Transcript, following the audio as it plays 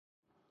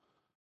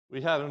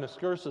We had an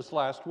excursus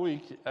last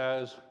week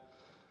as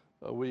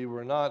we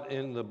were not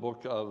in the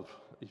book of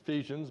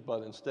Ephesians,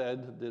 but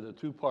instead did a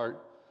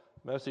two-part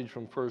message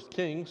from 1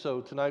 Kings.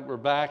 So tonight we're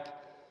back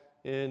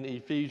in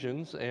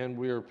Ephesians, and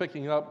we're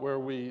picking up where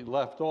we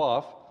left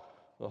off.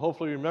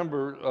 Hopefully you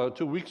remember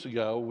 2 weeks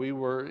ago, we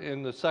were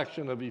in the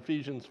section of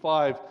Ephesians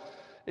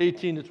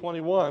 5:18 to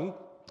 21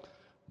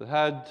 that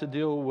had to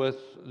deal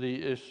with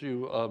the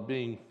issue of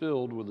being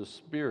filled with the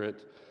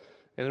Spirit.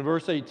 And in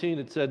verse 18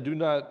 it said, "Do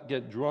not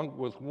get drunk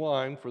with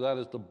wine, for that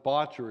is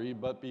debauchery,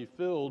 but be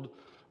filled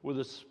with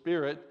the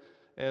Spirit."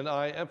 And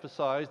I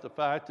emphasize the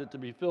fact that to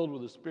be filled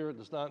with the Spirit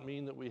does not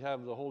mean that we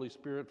have the Holy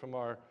Spirit from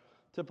our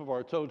tip of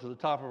our toe to the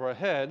top of our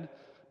head,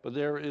 but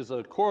there is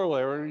a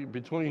corollary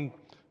between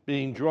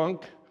being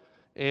drunk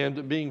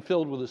and being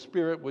filled with the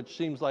Spirit, which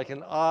seems like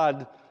an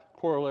odd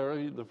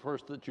corollary the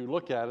first that you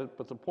look at it.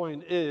 But the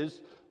point is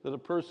that a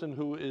person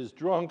who is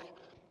drunk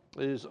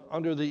is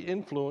under the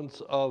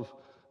influence of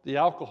the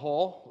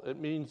alcohol. It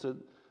means that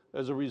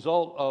as a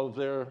result of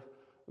their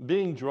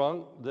being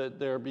drunk, that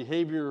their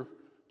behavior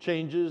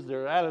changes,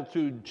 their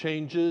attitude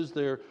changes,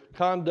 their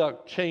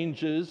conduct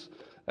changes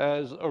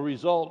as a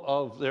result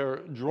of their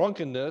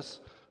drunkenness.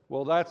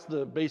 Well, that's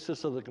the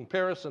basis of the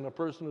comparison. A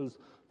person who's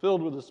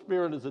filled with the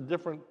Spirit is a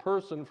different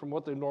person from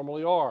what they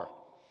normally are.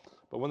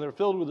 But when they're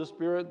filled with the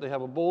Spirit, they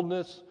have a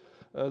boldness,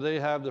 they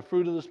have the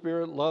fruit of the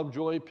Spirit: love,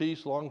 joy,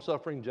 peace,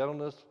 long-suffering,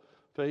 gentleness,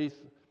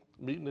 faith,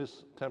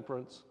 meekness,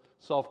 temperance,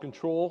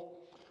 self-control.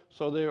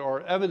 So they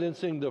are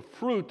evidencing the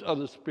fruit of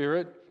the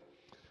Spirit,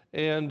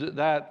 and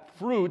that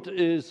fruit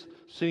is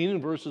seen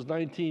in verses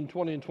 19,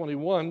 20, and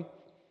 21,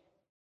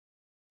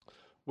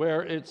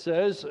 where it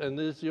says, and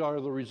these are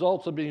the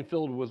results of being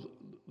filled with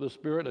the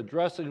Spirit: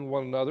 addressing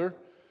one another,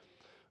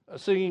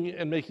 singing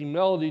and making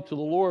melody to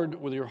the Lord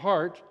with your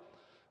heart,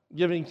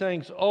 giving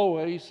thanks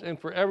always and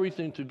for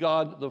everything to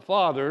God the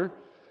Father,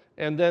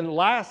 and then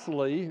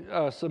lastly,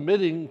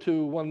 submitting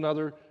to one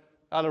another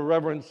out of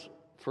reverence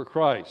for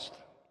Christ.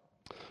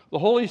 The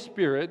Holy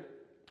Spirit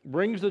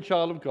brings the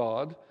child of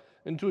God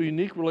into a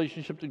unique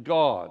relationship to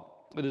God.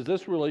 It is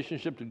this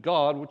relationship to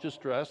God which is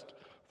stressed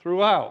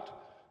throughout.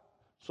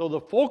 So the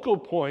focal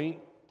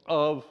point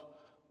of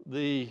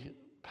the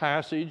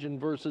passage in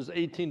verses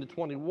 18 to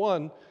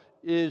 21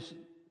 is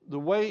the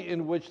way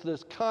in which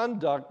this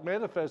conduct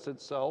manifests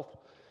itself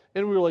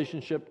in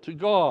relationship to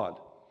God.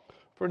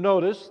 For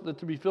notice that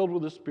to be filled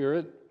with the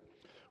Spirit,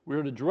 we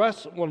are to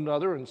address one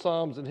another in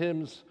psalms and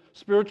hymns,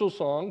 spiritual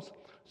songs,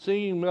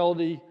 singing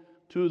melody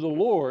to the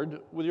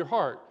Lord with your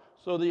heart.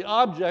 So the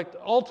object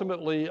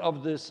ultimately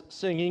of this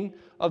singing,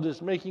 of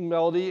this making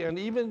melody, and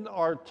even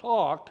our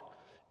talk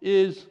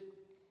is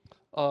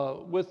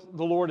with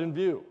the Lord in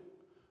view,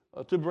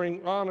 to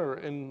bring honor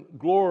and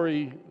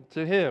glory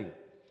to Him,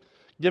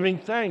 giving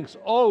thanks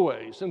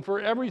always and for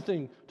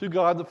everything to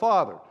God the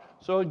Father.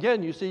 So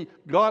again, you see,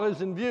 God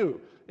is in view.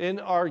 In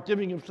our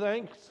giving of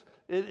thanks,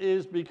 it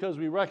is because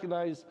we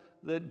recognize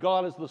that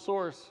God is the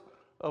source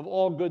of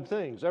all good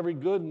things. Every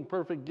good and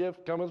perfect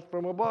gift cometh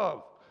from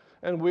above.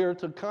 And we are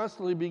to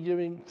constantly be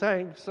giving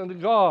thanks unto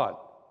God.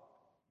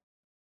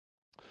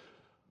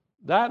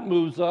 That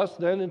moves us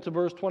then into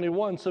verse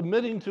 21,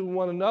 submitting to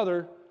one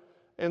another.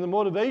 And the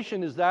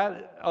motivation is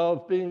that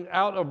of being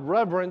out of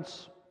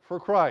reverence for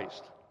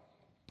Christ.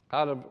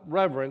 Out of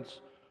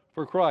reverence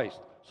for Christ.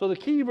 So the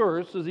key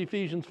verse is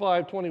Ephesians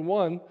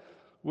 5:21,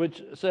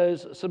 which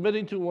says,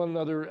 submitting to one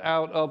another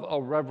out of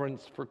a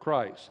reverence for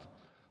Christ.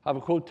 I have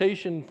a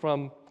quotation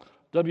from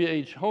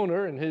W.H.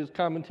 Honer in his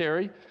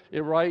commentary.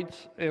 It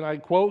writes, and I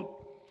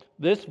quote,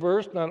 "This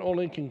verse not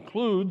only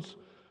concludes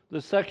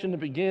the section that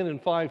began in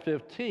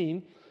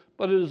 5:15,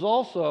 but it is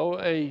also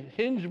a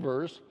hinge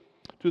verse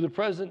to the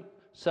present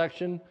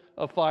section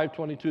of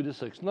 5:22 to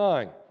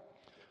 6:9.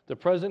 The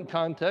present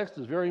context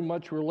is very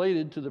much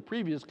related to the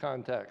previous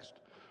context,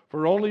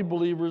 for only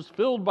believers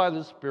filled by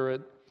the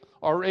Spirit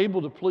are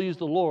able to please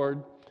the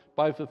Lord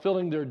by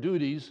fulfilling their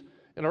duties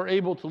and are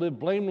able to live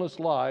blameless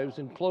lives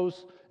in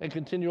close and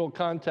continual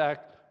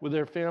contact with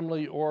their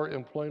family or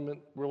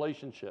employment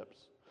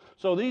relationships."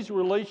 So these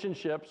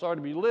relationships are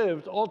to be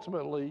lived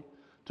ultimately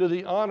to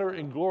the honor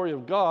and glory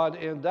of God,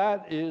 and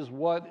that is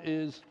what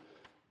is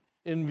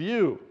in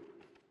view.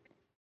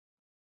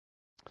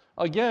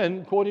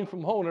 Again, quoting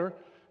from Honer,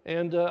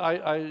 and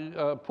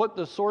I put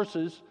the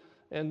sources,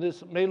 and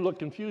this may look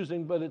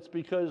confusing, but it's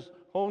because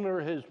Honer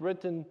has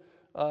written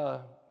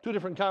two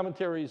different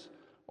commentaries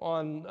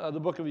on the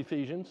book of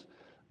Ephesians.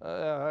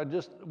 I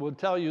just would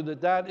tell you that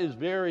that is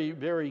very,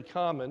 very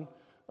common,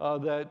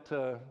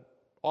 that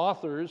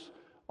authors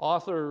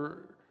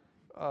author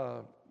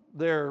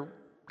their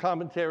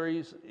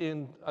commentaries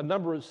in a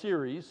number of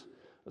series,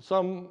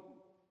 some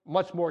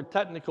much more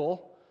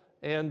technical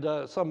and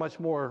some much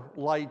more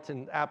light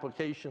and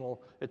applicational,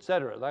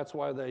 etc. That's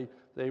why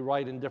they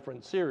write in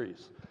different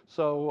series.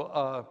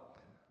 So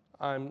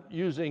I'm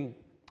using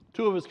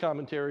two of his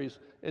commentaries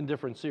in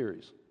different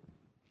series.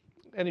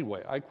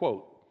 Anyway, I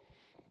quote,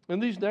 "In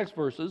these next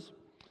verses,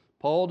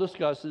 Paul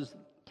discusses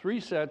three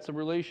sets of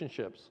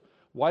relationships: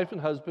 wife and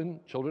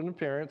husband, children and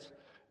parents,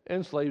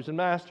 and slaves and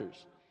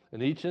masters.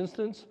 In each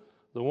instance,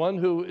 the one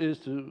who is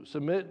to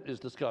submit is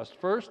discussed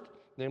first,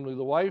 namely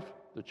the wife,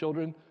 the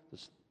children,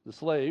 the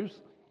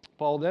slaves.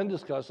 Paul then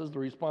discusses the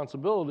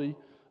responsibility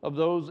of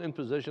those in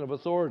position of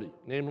authority,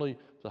 namely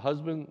the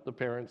husband, the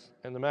parents,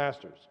 and the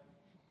masters.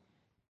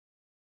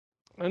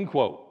 End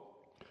quote.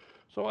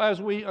 So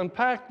as we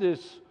unpack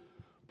this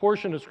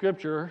portion of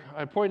Scripture,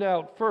 I point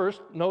out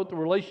first, note the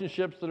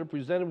relationships that are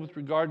presented with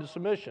regard to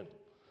submission.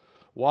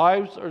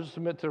 Wives are to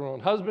submit to their own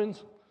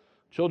husbands,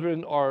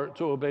 children are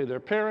to obey their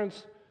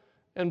parents,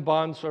 and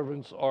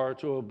bondservants are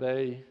to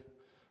obey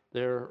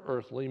their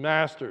earthly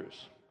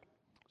masters.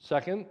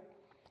 Second,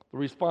 the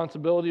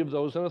responsibility of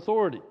those in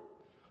authority.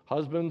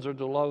 Husbands are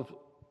to love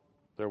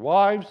their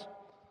wives,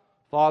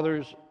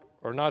 fathers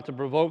are not to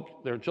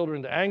provoke their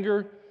children to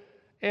anger,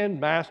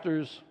 and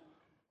masters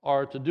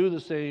are to do the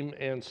same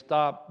and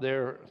stop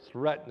their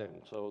threatening.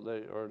 So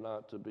they are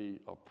not to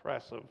be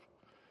oppressive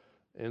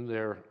in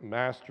their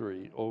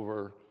mastery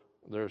over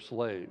their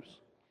slaves.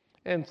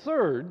 And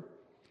third,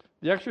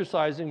 the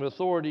exercising of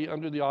authority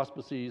under the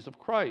auspices of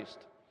Christ.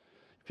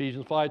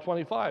 Ephesians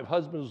 5:25,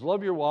 husbands,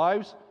 love your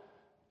wives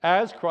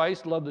as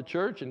Christ loved the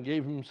church and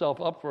gave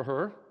himself up for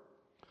her.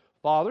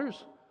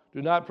 Fathers,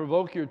 do not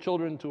provoke your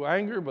children to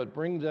anger, but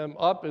bring them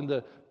up in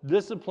the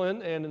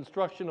discipline and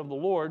instruction of the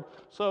Lord.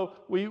 So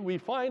we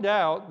find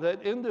out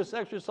that in this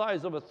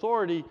exercise of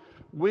authority,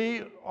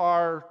 we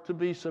are to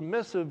be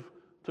submissive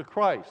to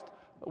Christ.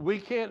 We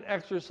can't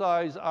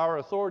exercise our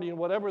authority in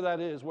whatever that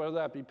is, whether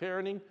that be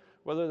parenting,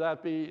 whether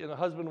that be in a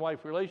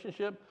husband-wife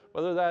relationship,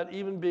 whether that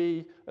even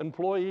be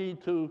employee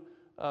to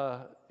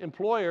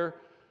employer,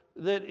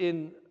 that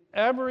in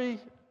every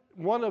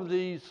one of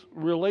these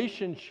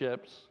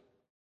relationships,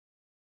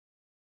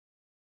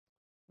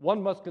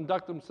 one must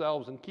conduct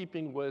themselves in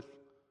keeping with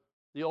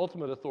the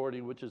ultimate authority,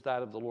 which is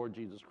that of the Lord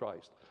Jesus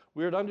Christ.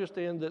 We are to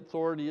understand that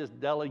authority is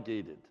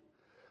delegated.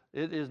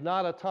 It is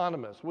not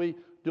autonomous. We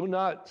do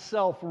not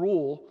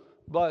self-rule,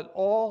 but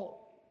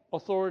all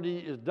authority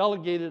is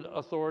delegated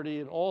authority,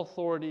 and all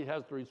authority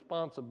has the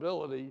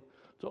responsibility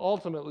to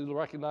ultimately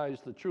recognize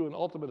the true and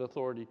ultimate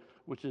authority,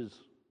 which is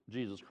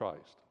Jesus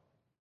Christ.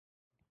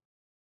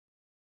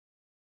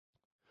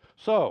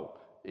 So,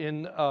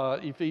 in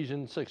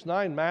Ephesians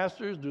 6:9,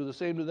 masters, do the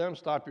same to them,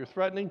 stop your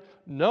threatening,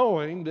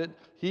 knowing that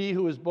he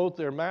who is both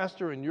their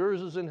master and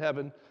yours is in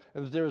heaven,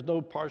 and that there is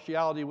no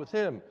partiality with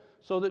him,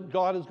 so that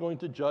God is going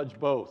to judge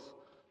both.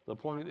 The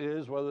point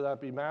is, whether that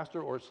be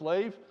master or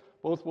slave,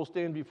 both will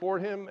stand before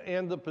him,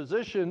 and the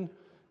position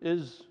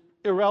is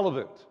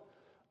irrelevant.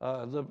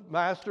 The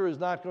master is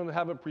not going to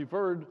have a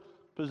preferred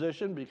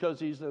position because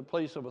he's in a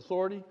place of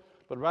authority,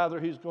 but rather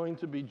he's going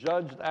to be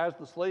judged as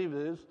the slave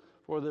is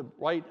for the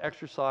right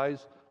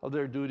exercise of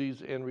their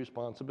duties and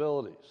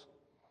responsibilities.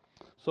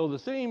 So the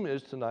theme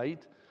is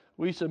tonight,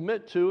 we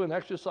submit to and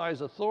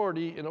exercise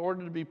authority in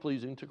order to be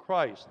pleasing to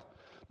Christ.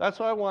 That's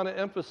what I want to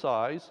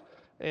emphasize,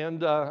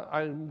 and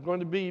I'm going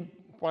to be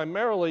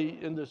primarily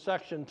in this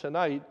section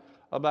tonight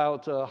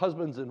about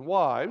husbands and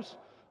wives,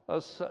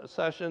 a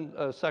section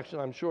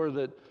I'm sure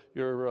that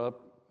you're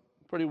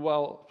pretty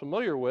well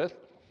familiar with,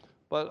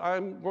 but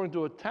I'm going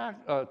to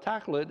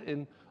tackle it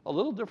in a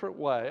little different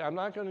way. I'm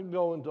not going to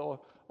go into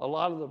a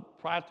lot of the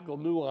practical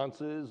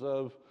nuances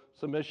of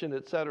submission,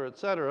 et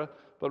cetera,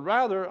 but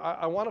rather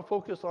I want to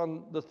focus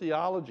on the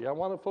theology. I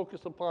want to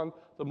focus upon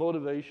the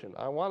motivation.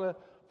 I want to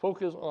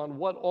focus on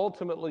what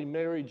ultimately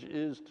marriage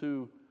is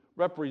to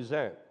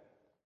represent.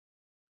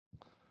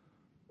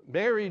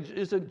 Marriage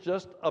isn't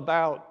just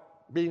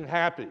about being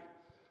happy.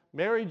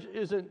 Marriage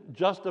isn't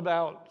just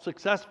about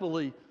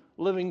successfully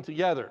living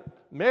together.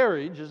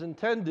 Marriage is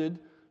intended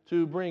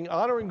to bring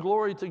honor and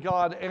glory to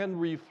God and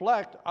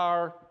reflect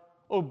our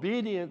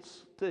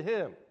obedience to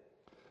him.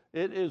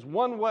 It is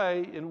one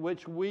way in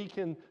which we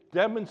can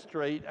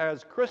demonstrate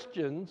as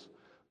Christians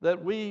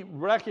that we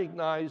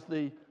recognize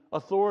the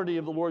authority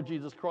of the Lord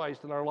Jesus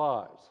Christ in our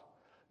lives.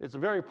 It's a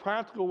very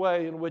practical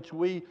way in which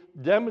we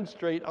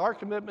demonstrate our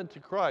commitment to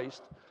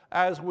Christ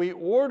as we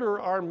order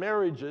our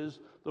marriages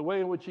the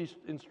way in which he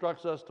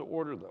instructs us to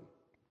order them.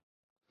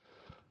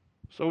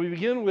 So we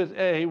begin with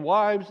A,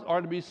 wives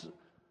are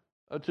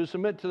to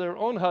submit to their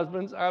own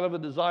husbands out of a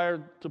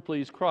desire to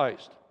please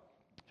Christ.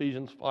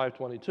 Ephesians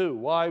 5:22,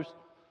 wives,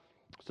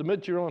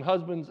 submit to your own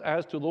husbands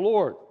as to the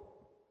Lord.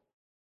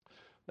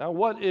 Now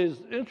what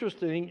is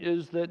interesting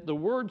is that the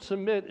word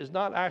submit is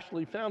not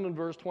actually found in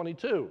verse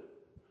 22.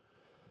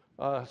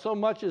 So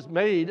much is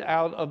made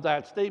out of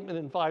that statement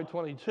in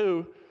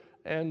 5:22,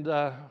 and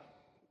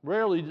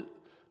rarely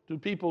do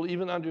people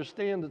even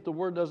understand that the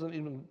word doesn't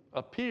even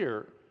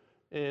appear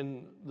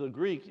in the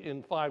Greek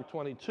in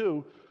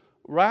 5:22.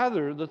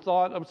 Rather, the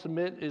thought of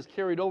submit is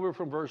carried over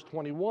from verse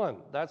 21.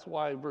 That's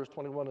why verse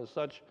 21 is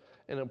such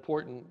an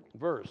important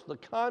verse. The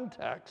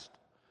context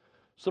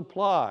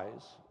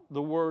supplies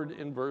the word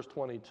in verse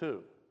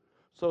 22.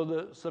 So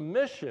the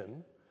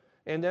submission,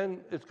 and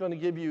then it's going to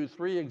give you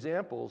three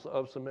examples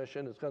of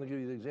submission. It's going to give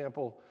you the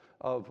example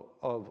of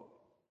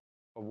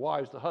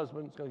wives to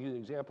husbands. It's going to give you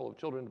the example of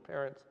children to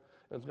parents.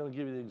 And it's going to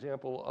give you the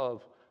example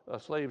of a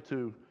slave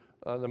to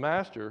the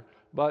master.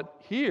 But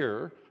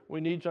here,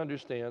 we need to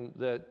understand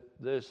that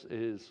this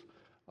is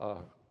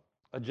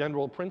a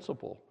general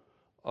principle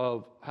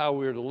of how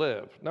we're to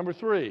live. Number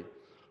 3,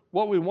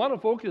 what we want to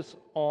focus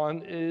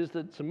on is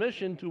that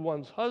submission to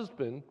one's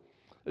husband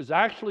is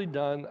actually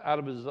done out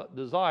of his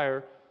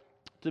desire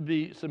to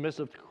be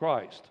submissive to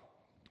Christ.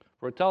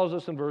 For it tells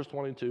us in verse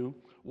 22,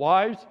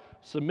 wives,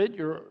 submit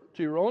to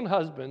your own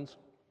husbands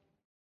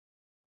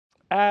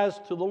as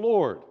to the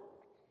Lord.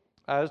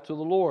 As to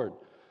the Lord.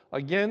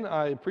 Again,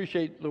 I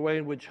appreciate the way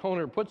in which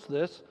Honer puts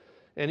this,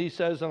 and he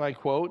says, and I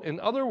quote, in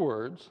other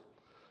words,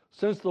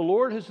 since the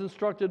Lord has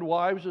instructed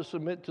wives to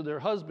submit to their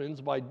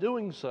husbands, by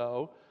doing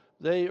so,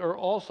 they are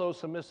also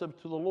submissive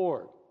to the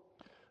Lord.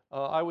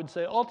 I would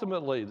say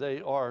ultimately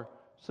they are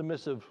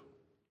submissive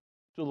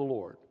to the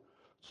Lord.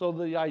 So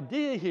the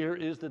idea here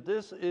is that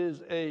this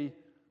is a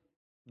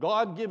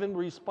God-given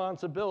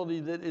responsibility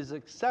that is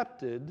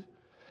accepted,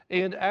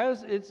 and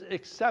as it's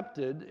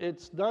accepted,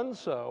 it's done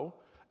so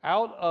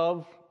out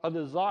of a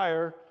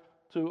desire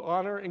to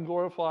honor and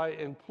glorify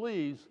and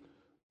please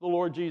the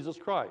Lord Jesus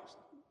Christ.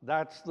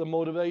 That's the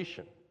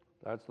motivation.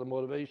 That's the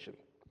motivation.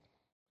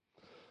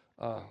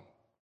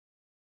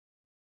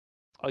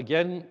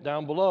 Again,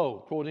 down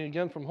below, quoting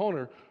again from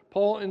Honer,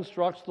 Paul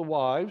instructs the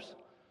wives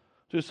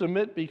to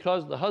submit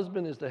because the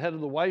husband is the head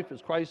of the wife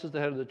as Christ is the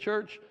head of the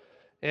church.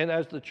 And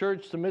as the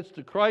church submits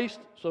to Christ,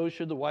 so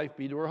should the wife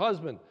be to her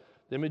husband.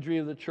 The imagery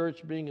of the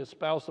church being a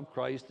spouse of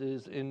Christ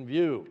is in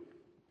view.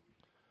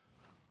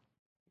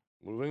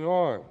 Moving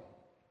on.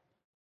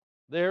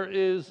 There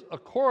is a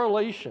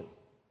correlation.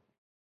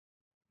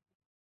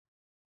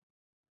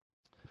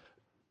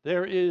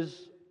 There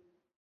is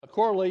a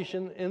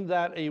correlation in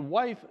that a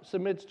wife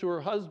submits to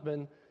her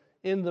husband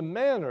in the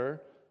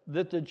manner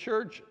that the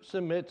church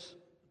submits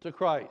to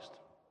Christ.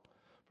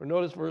 For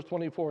notice verse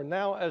 24,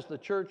 now as the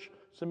church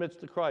submits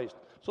to Christ.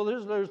 So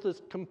there's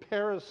this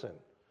comparison.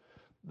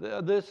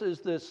 This is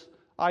this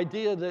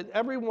idea that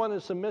everyone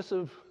is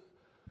submissive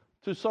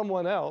to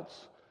someone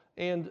else,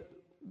 and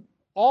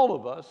all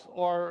of us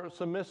are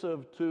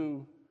submissive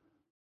to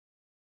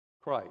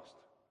Christ.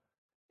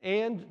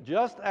 And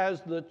just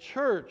as the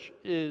church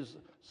is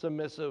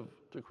submissive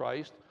to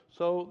Christ,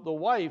 so the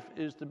wife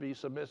is to be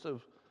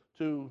submissive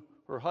to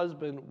her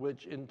husband,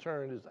 which in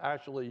turn is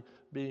actually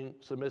being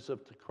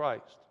submissive to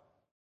Christ.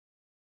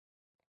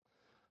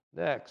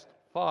 Next,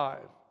 5.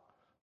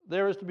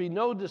 There is to be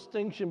no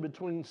distinction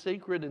between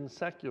sacred and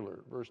secular,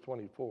 verse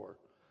 24.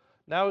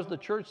 Now as the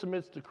church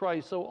submits to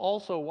Christ, so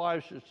also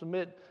wives should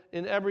submit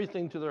in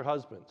everything to their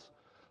husbands.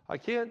 I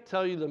can't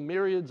tell you the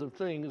myriads of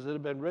things that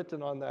have been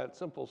written on that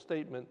simple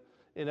statement,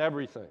 in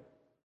everything.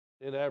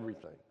 In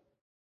everything.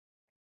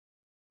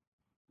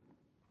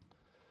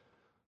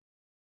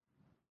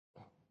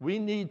 We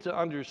need to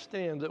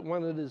understand that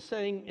when it is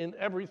saying in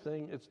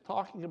everything, it's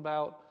talking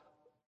about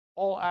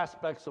all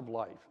aspects of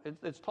life.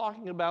 It's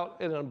talking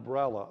about an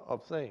umbrella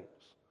of things.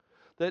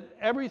 That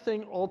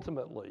everything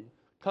ultimately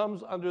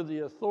comes under the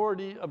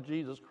authority of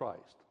Jesus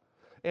Christ.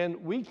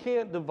 And we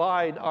can't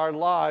divide our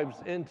lives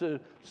into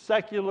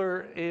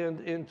secular and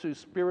into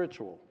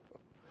spiritual.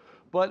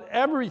 But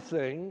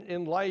everything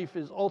in life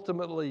is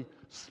ultimately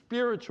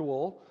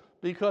spiritual,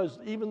 because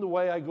even the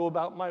way I go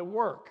about my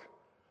work,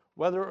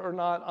 whether or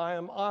not I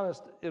am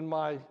honest in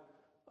my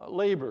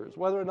labors,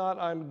 whether or not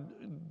I'm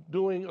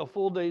doing a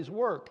full day's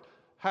work,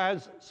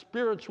 has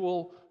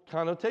spiritual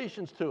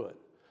connotations to it.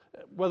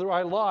 Whether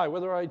I lie,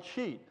 whether I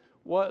cheat,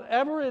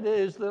 whatever it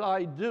is that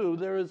I do,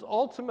 there is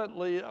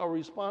ultimately a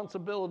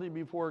responsibility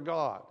before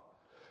God.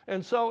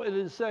 And so it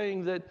is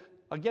saying that,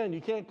 again,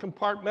 you can't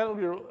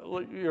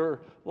compartmentalize your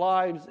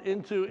lives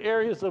into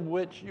areas of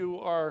which you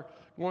are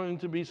going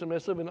to be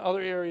submissive and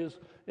other areas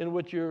in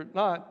which you're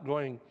not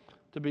going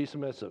to be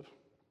submissive.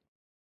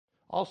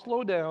 I'll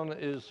slow down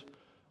as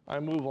I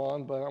move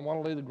on, but I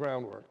want to lay the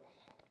groundwork.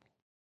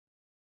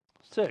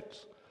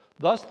 6,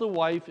 thus the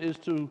wife is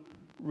to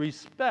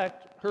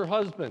respect her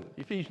husband,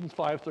 Ephesians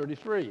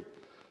 5:33.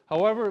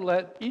 However,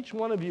 let each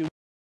one of you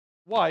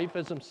wife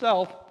as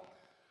himself,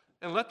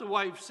 and let the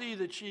wife see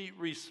that she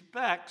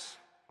respects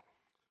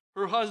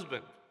her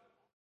husband.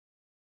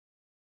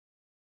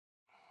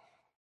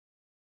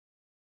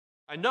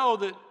 I know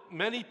that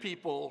many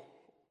people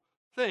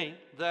think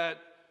that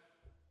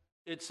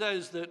it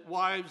says that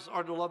wives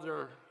are to love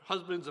their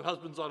husbands and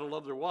husbands are to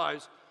love their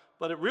wives,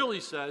 but it really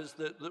says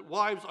that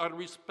wives are to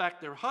respect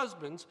their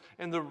husbands,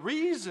 and the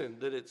reason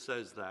that it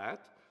says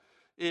that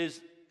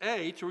is,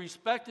 A, to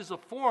respect is a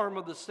form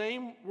of the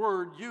same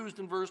word used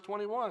in verse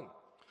 21.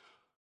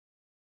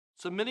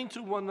 Submitting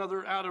to one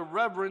another out of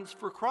reverence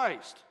for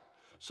Christ.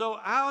 So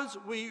as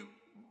we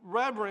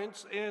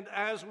reverence and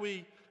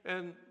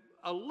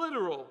a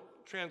literal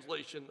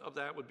translation of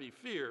that would be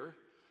fear,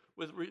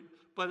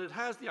 but it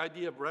has the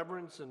idea of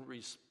reverence and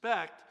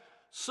respect.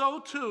 So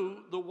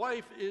too, the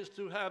wife is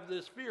to have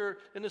this fear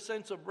in the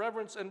sense of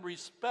reverence and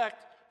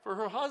respect for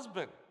her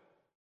husband,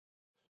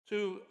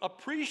 to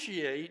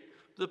appreciate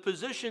the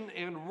position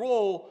and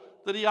role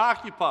that he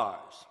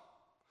occupies.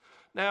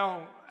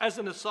 Now, as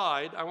an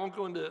aside, I won't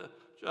go into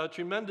a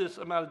tremendous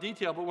amount of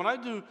detail, but when I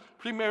do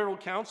premarital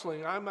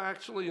counseling, I'm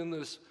actually in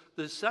this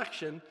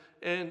section,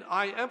 and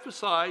I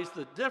emphasize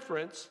the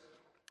difference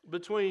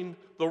between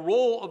the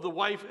role of the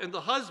wife and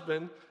the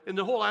husband in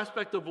the whole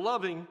aspect of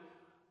loving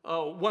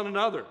one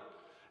another.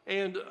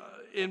 And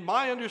in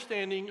my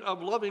understanding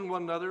of loving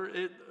one another,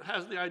 it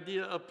has the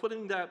idea of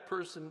putting that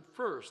person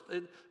first.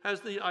 It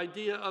has the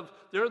idea of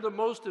they're the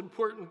most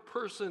important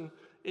person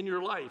in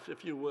your life,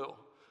 if you will.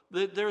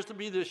 That there's to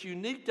be this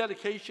unique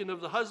dedication of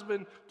the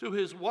husband to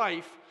his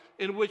wife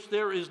in which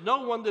there is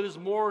no one that is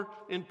more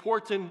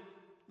important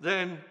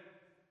than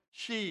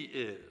she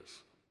is.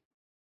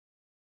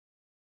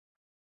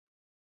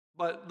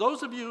 But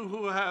those of you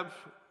who have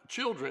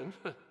children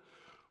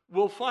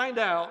will find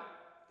out,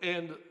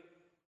 and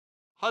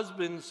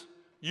husbands,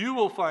 you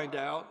will find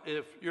out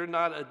if you're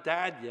not a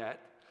dad yet,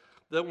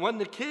 that when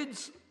the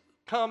kids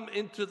come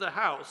into the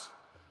house,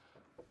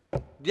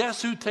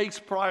 guess who takes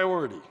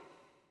priority?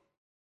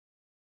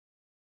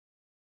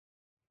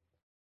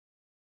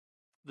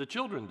 The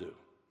children do.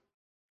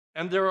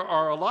 And there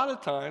are a lot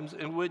of times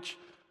in which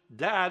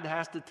dad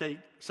has to take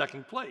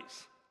second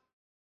place.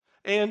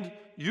 And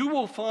you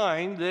will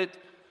find that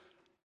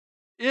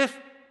if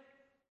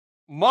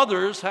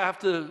mothers have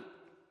to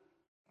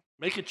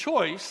make a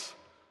choice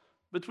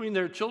between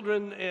their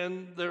children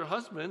and their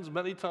husbands,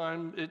 many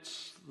times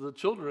it's the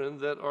children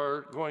that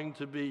are going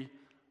to be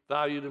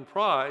valued and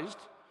prized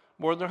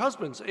more than their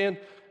husbands. And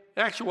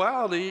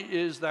actuality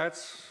is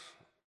that's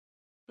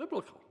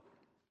biblical.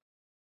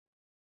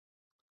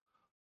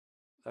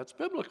 That's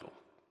biblical.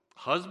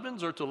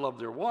 Husbands are to love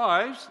their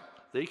wives.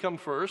 They come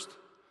first.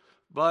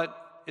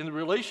 But in the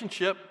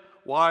relationship,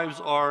 wives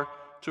are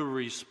to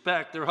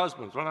respect their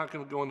husbands. We're not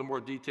going to go into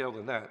more detail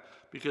than that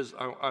because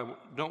I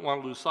don't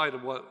want to lose sight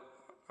of what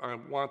I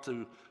want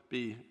to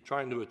be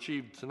trying to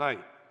achieve tonight.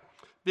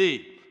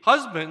 B,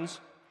 husbands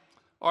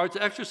are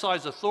to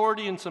exercise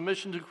authority and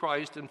submission to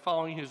Christ in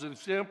following his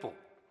example.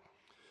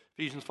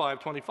 Ephesians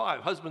 5:25,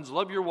 husbands,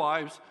 love your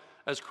wives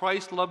as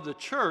Christ loved the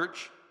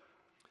church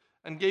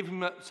and gave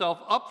himself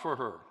up for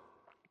her.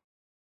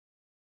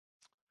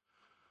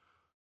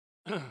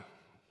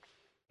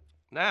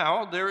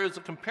 Now, there is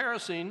a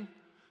comparison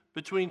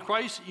between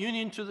Christ's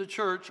union to the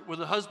church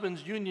with a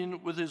husband's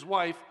union with his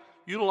wife,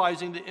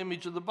 utilizing the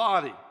image of the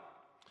body.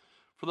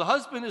 For the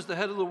husband is the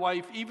head of the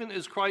wife, even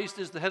as Christ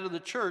is the head of the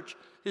church,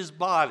 his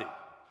body.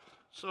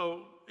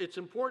 So it's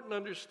important to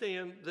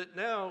understand that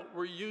now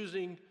we're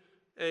using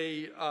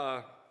a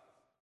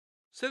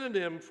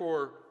synonym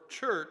for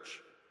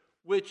church,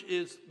 which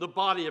is the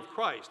body of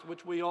Christ,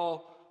 which we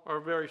all are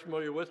very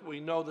familiar with. We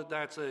know that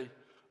that's a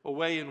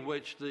way in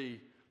which the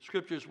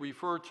scriptures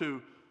refer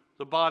to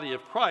the body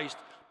of Christ.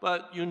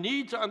 But you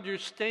need to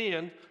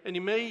understand, and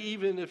you may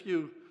even, if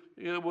you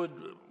would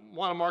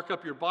want to mark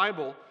up your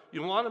Bible,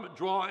 you want to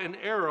draw an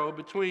arrow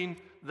between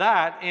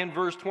that and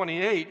verse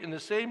 28. In the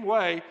same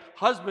way,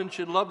 husbands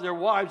should love their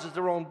wives as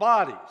their own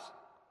bodies.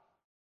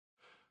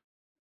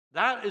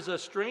 That is a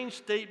strange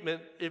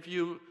statement if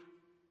you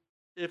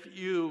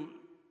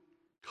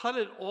cut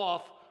it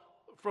off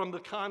from the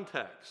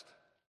context,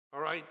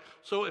 all right?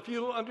 So if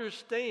you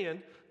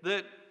understand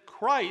that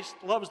Christ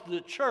loves the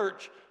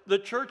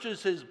church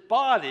is his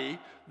body,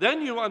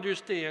 then you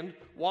understand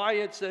why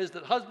it says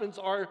that husbands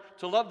are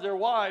to love their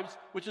wives,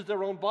 which is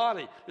their own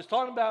body. It's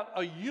talking about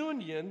a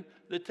union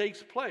that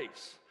takes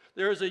place.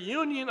 There is a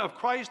union of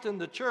Christ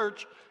and the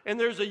church, and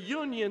there's a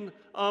union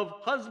of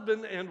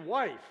husband and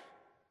wife.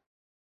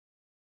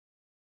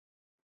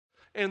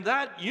 And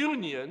that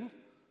union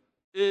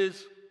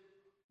is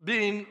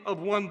being of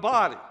one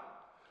body.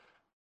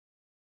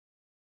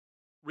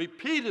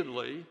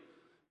 Repeatedly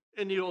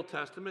in the Old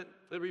Testament,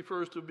 it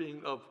refers to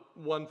being of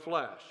one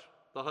flesh,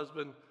 the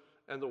husband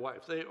and the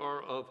wife. They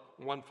are of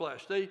one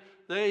flesh.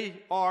 They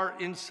are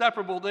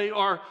inseparable. They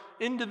are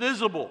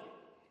indivisible.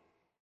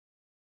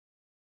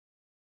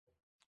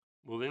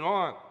 Moving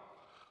on.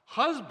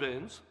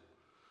 Husbands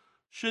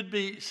should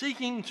be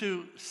seeking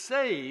to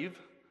save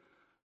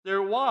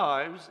their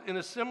wives in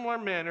a similar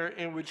manner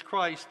in which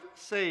Christ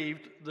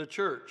saved the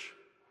church.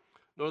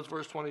 Notice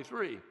verse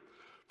 23.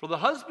 For the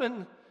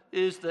husband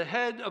is the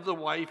head of the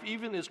wife,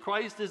 even as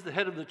Christ is the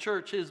head of the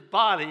church, his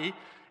body,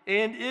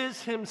 and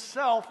is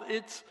himself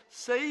its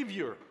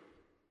Savior.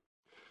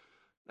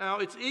 Now,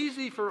 it's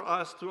easy for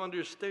us to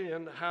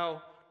understand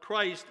how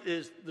Christ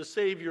is the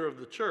Savior of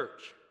the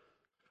church.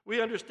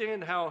 We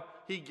understand how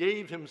he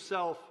gave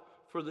himself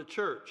for the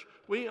church.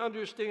 We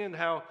understand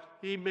how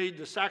he made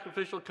the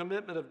sacrificial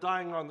commitment of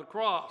dying on the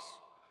cross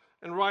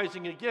and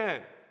rising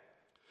again.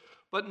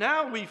 But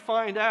now we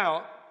find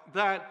out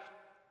that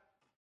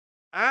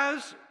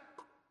as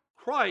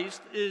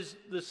Christ is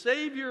the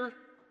Savior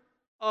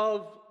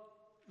of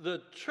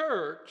the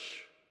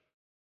church,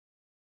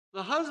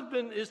 the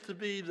husband is to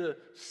be the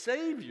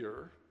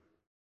Savior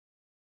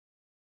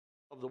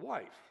of the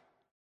wife.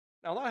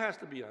 Now that has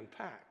to be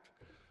unpacked.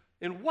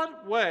 In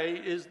what way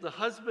is the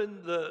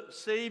husband the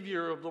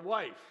Savior of the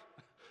wife?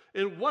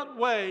 In what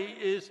way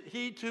is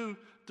he to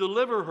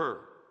deliver her?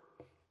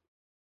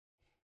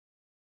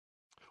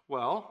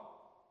 Well,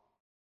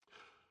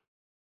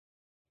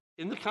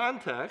 In the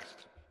context,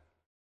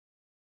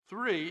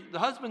 3, the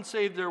husbands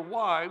saved their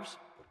wives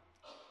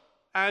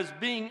as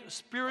being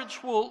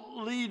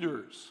spiritual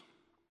leaders.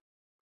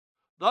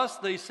 Thus,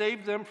 they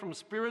saved them from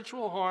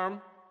spiritual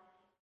harm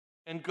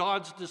and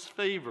God's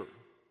disfavor.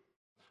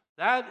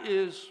 That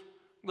is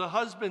the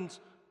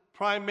husband's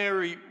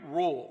primary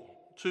role,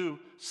 to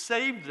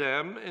save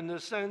them in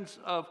the sense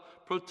of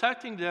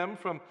protecting them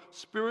from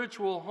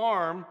spiritual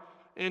harm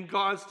and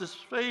God's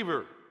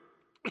disfavor.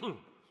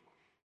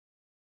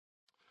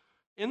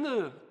 In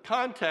the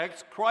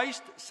context,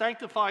 Christ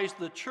sanctifies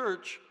the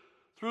church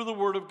through the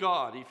word of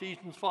God.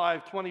 Ephesians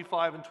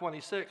 5:25 and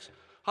 26.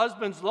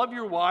 Husbands, love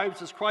your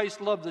wives as Christ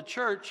loved the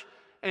church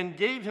and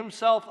gave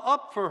himself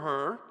up for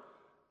her.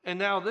 And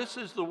now this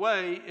is the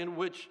way in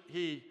which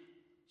he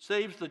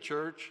saves the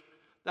church,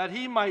 that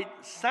he might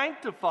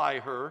sanctify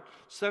her,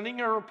 setting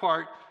her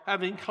apart,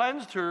 having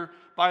cleansed her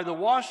by the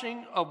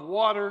washing of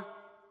water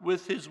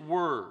with his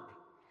word.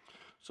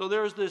 So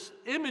there's this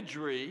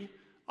imagery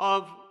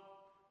of,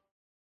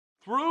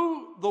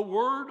 through the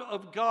word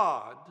of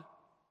God,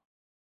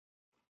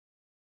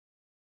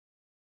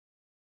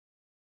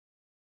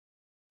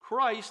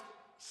 Christ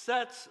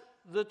sets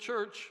the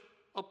church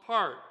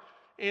apart.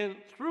 And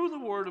through the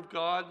word of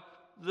God,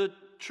 the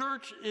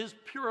church is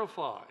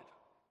purified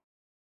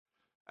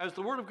as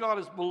the word of God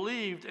is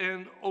believed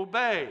and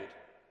obeyed.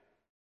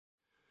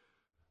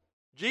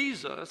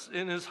 Jesus,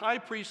 in his high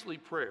priestly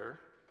prayer,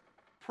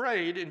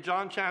 prayed in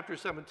John chapter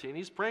 17.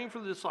 He's praying for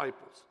the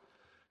disciples.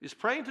 He's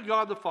praying to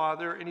God the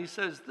Father, and he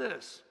says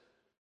this: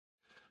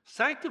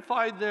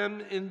 sanctify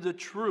them in the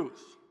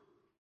truth.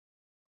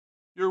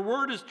 Your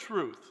word is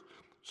truth.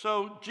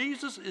 So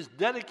Jesus is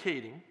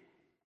dedicating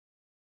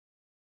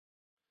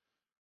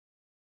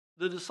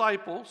the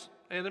disciples,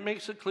 and it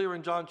makes it clear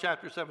in John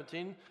chapter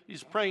 17.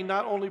 He's praying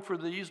not only for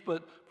these,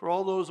 but for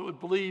all those that would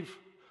believe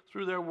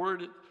through their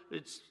word.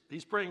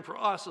 He's praying for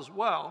us as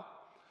well.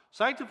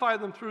 Sanctify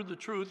them through the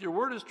truth. Your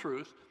word is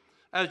truth.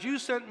 As you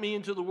sent me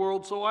into the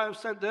world, so I have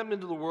sent them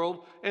into the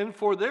world. And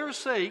for their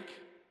sake,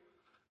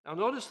 now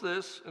notice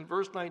this in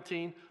verse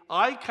 19,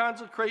 I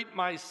consecrate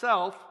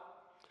myself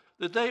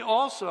that they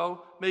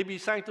also may be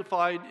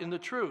sanctified in the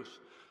truth.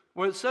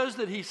 When it says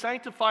that he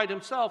sanctified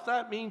himself,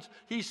 that means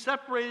he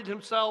separated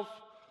himself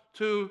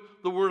to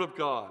the word of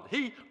God.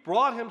 He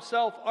brought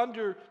himself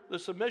under the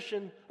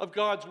submission of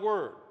God's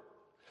word.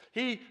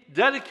 He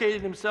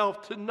dedicated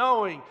himself to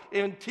knowing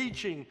and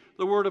teaching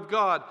the word of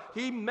God.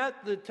 He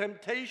met the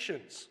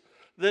temptations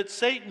that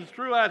Satan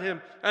threw at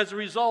him as a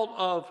result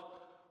of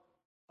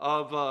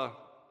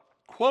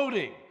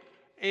quoting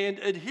and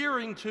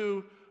adhering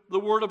to the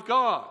word of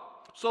God.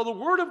 So the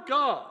word of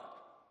God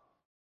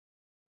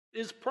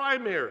is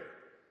primary.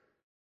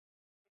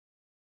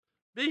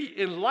 B,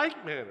 in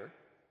like manner,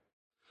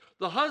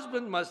 the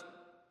husband must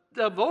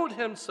devote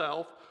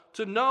himself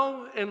to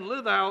know and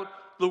live out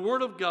the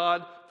word of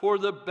God for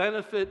the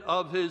benefit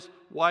of his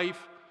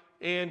wife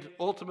and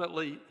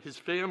ultimately his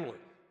family.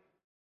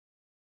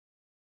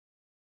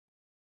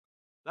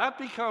 That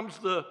becomes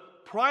the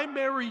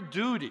primary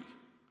duty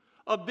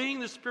of being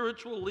the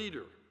spiritual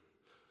leader,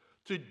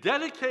 to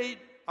dedicate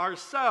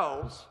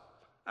ourselves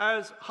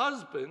as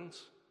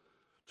husbands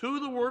to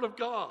the word of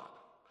God,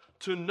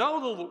 to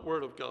know the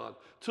word of God,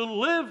 to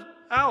live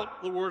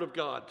out the word of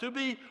God, to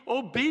be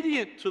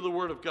obedient to the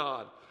word of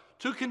God,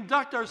 to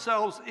conduct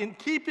ourselves in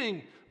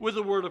keeping with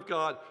the word of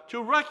God,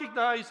 to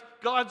recognize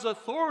God's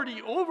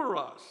authority over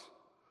us,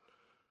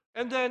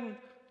 and then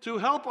to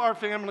help our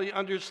family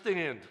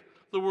understand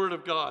the word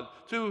of God,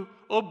 to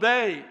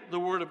obey the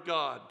word of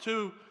God,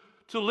 to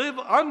live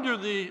under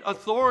the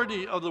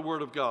authority of the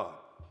word of God.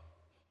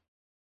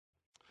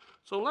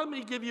 So let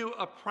me give you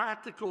a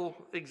practical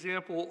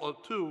example or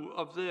two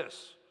of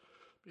this,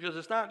 because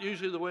it's not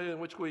usually the way in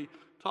which we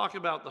talk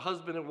about the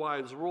husband and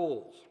wives'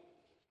 roles.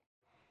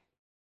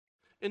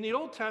 In the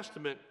Old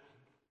Testament,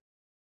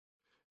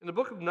 in the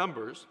book of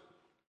Numbers,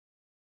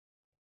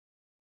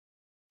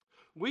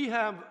 we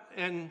have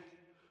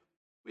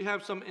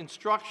some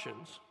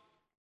instructions,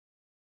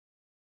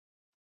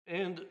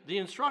 and the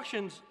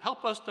instructions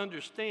help us to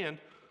understand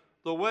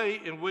the way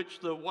in which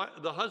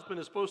the husband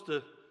is supposed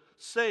to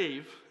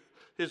save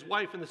his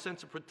wife in the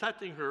sense of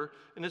protecting her,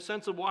 in the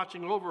sense of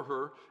watching over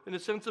her, in the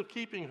sense of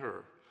keeping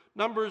her.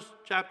 Numbers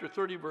chapter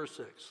 30, verse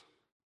 6.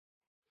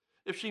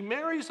 If she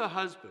marries a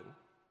husband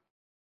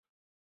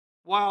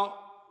while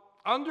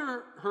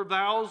under her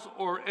vows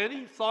or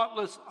any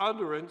thoughtless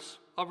utterance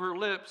of her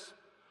lips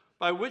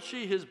by which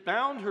she has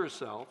bound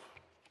herself.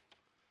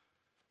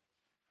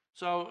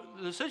 So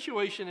the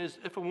situation is,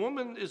 if a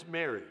woman is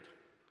married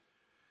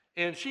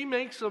and she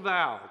makes a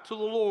vow to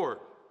the Lord,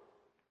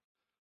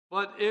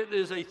 but it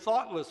is a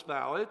thoughtless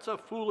vow, it's a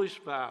foolish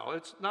vow,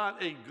 it's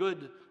not a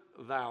good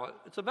vow,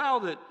 it's a vow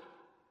that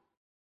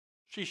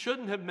she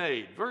shouldn't have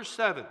made. Verse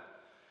 7,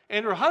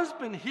 and her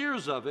husband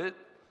hears of it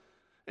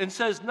and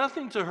says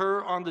nothing to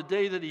her on the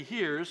day that he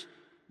hears,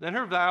 then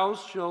her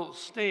vows shall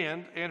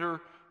stand, and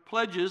her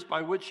pledges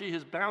by which she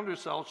has bound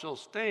herself shall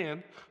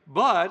stand.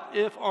 But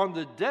if on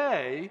the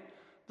day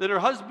that her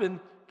husband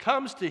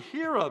comes to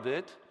hear of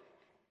it,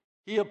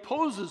 he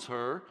opposes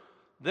her.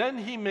 Then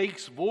he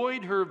makes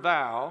void her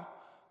vow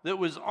that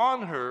was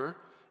on her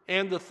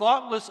and the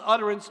thoughtless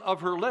utterance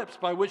of her lips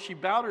by which she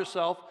bowed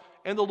herself,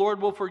 and the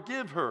Lord will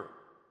forgive her.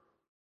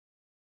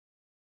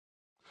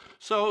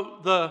 So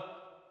the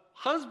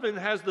husband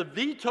has the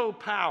veto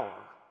power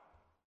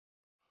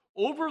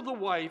over the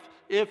wife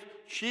if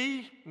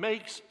she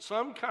makes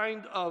some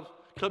kind of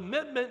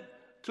commitment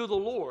to the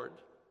Lord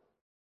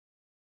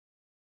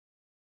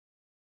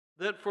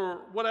that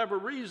for whatever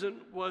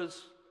reason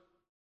was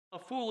a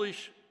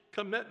foolish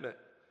commitment.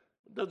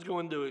 It doesn't go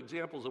into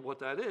examples of what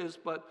that is,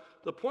 but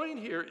the point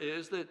here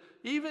is that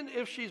even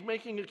if she's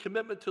making a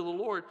commitment to the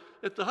Lord,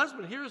 if the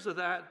husband hears of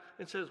that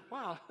and says,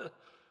 wow,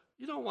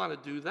 you don't want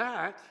to do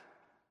that,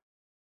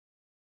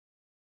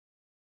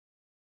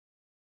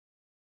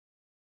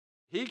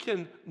 he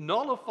can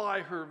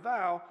nullify her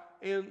vow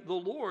and the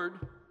Lord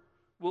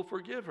will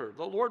forgive her.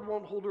 The Lord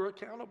won't hold her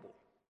accountable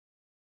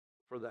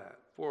for that,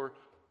 for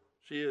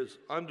she is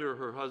under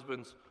her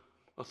husband's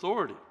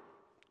authority.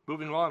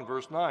 Moving on,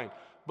 verse 9.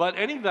 But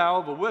any vow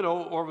of a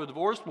widow or of a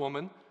divorced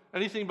woman,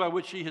 anything by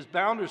which she has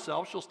bound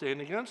herself, shall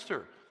stand against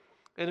her.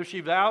 And if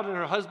she vowed in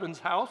her husband's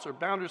house or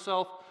bound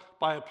herself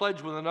by a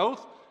pledge with an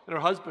oath, and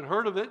her husband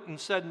heard of it and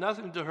said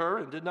nothing to her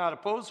and did not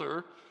oppose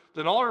her,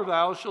 then all her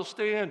vows shall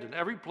stand, and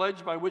every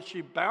pledge by which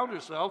she bound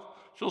herself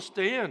shall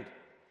stand.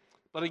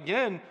 But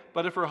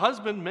if her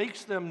husband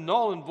makes them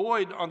null and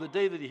void on the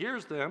day that he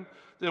hears them,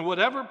 then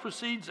whatever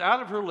proceeds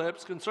out of her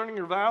lips concerning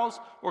her vows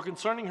or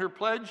concerning her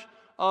pledge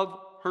of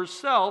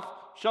herself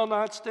shall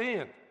not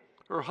stand.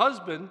 Her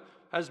husband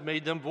has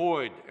made them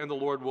void, and the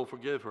Lord will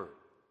forgive her.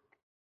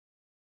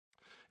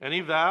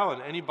 Any vow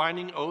and any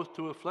binding oath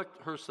to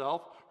afflict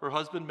herself, her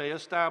husband may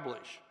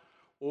establish,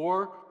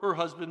 or her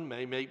husband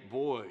may make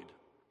void.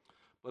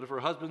 But if her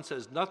husband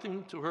says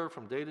nothing to her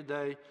from day to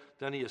day,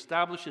 then he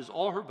establishes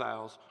all her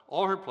vows,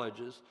 all her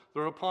pledges that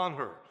are upon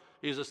her.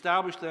 He has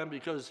established them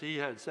because he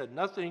had said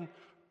nothing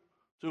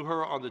to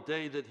her on the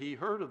day that he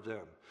heard of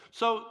them.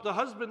 So the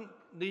husband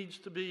needs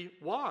to be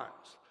wise.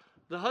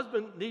 The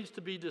husband needs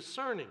to be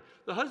discerning.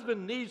 The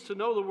husband needs to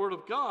know the word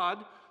of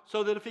God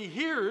so that if he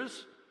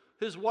hears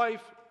his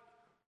wife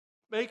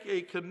make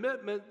a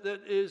commitment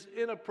that is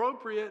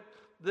inappropriate,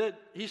 that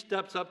he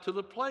steps up to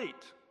the plate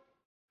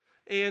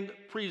and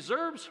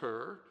preserves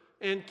her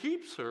and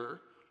keeps her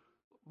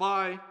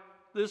by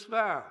this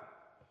vow.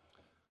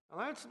 Now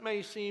that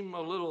may seem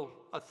a little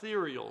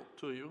ethereal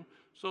to you,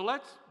 so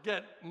let's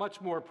get much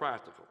more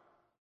practical.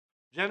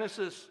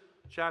 Genesis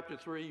chapter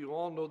 3, you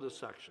all know this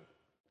section.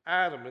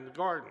 Adam in the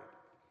garden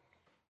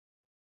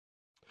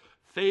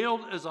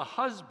failed as a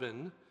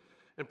husband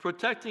in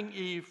protecting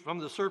Eve from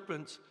the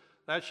serpent's,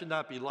 that should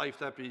not be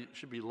life,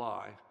 should be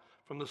lie,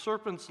 from the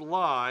serpent's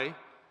lie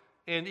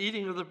and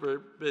eating of the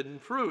forbidden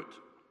fruit.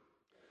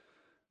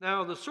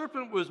 Now, the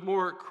serpent was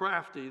more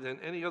crafty than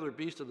any other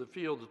beast of the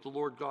field that the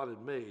Lord God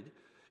had made.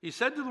 He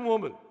said to the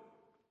woman,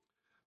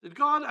 did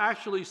God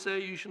actually say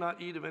you should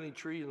not eat of any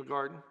tree in the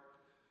garden?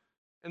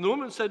 And the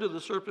woman said to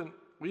the serpent,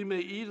 we may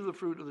eat of the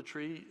fruit of the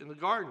tree in the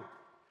garden.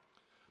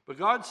 But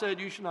God said,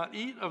 you shall not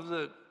eat of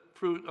the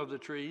fruit of the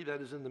tree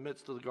that is in the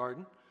midst of the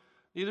garden,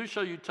 neither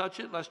shall you touch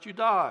it, lest you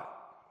die.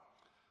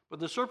 But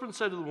the serpent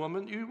said to the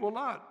woman, you will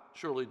not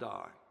surely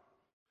die.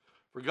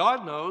 For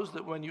God knows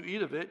that when you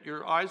eat of it,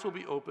 your eyes will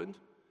be opened,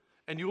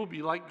 and you will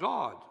be like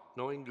God,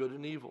 knowing good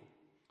and evil.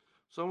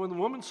 So when the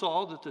woman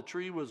saw that the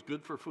tree was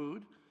good for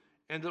food,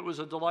 and that it was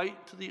a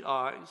delight to the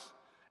eyes,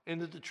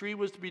 and that the tree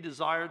was to be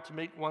desired to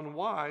make one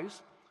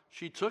wise,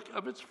 she took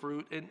of its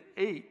fruit and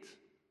ate.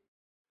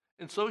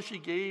 And so she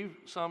gave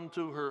some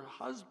to her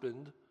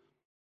husband,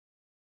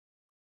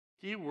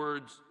 key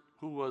words,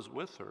 who was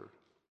with her,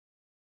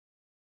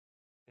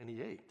 and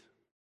he ate.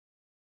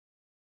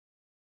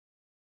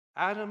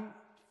 Adam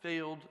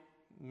failed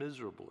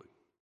miserably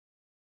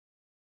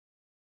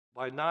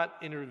by not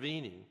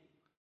intervening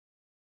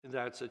in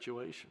that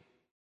situation.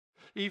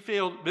 He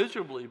failed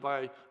miserably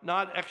by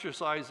not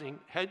exercising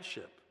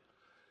headship.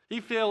 He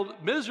failed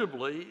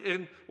miserably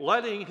in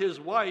letting his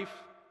wife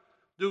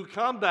do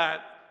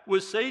combat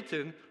with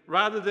Satan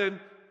rather than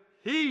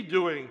he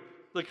doing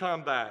the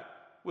combat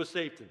with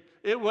Satan.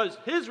 It was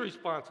his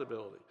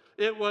responsibility.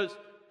 It was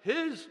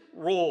his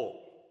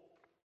role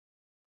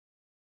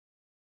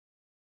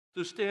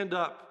to stand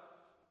up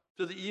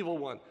to the evil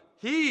one.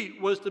 He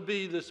was to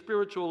be the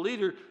spiritual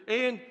leader,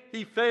 and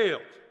he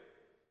failed.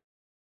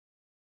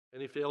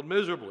 And he failed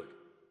miserably.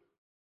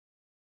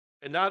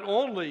 And not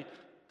only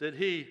did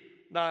he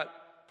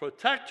not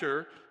protect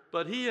her,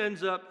 but he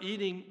ends up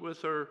eating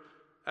with her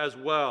as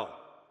well.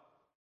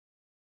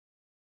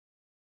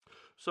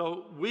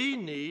 So we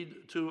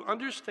need to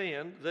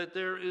understand that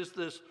there is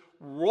this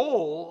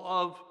role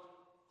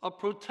of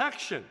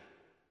protection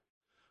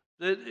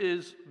that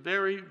is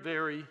very,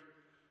 very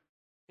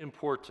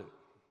important.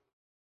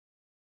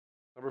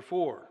 Number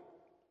 4,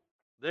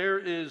 there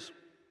is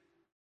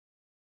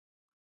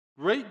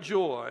great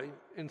joy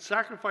in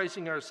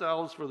sacrificing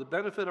ourselves for the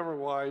benefit of our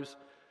wives,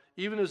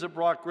 even as it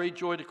brought great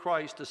joy to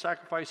Christ to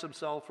sacrifice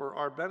himself for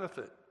our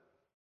benefit.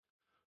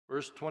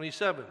 Verse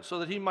 27, so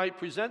that he might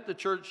present the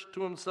church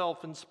to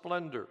himself in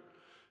splendor.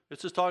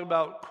 This is talking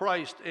about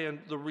Christ and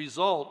the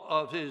result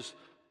of his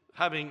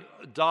having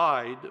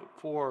died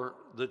for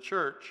the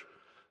church,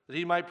 that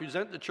he might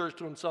present the church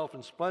to himself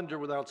in splendor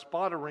without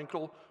spot or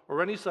wrinkle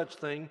or any such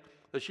thing,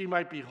 that she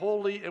might be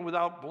holy and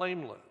without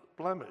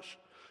blemish.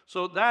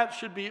 So that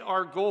should be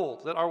our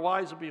goal, that our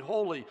wives would be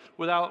holy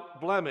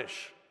without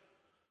blemish.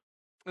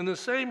 In the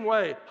same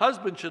way,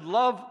 husbands should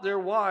love their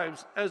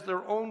wives as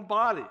their own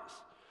bodies.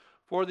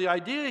 For the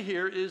idea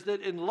here is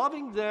that in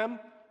loving them,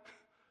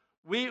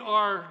 we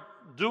are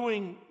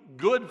doing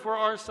good for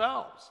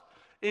ourselves.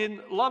 In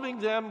loving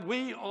them,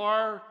 we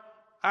are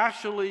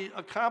actually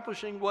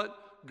accomplishing what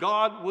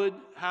God would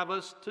have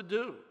us to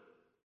do.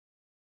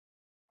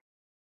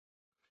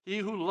 He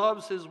who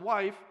loves his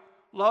wife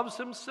loves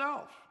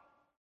himself.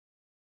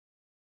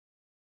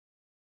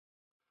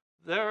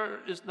 There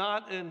is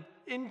not an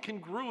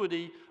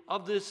incongruity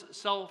of this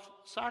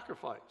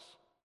self-sacrifice.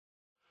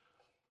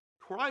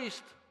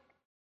 Christ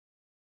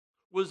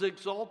was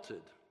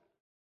exalted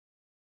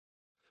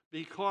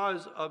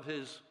because of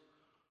his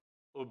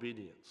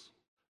obedience,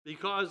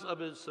 because of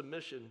his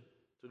submission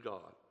to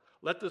God.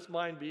 Let this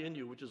mind be in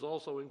you, which is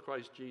also in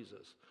Christ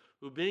Jesus,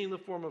 who being in the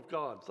form of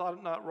God, thought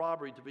it not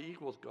robbery to be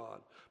equal with God,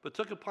 but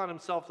took upon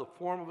himself the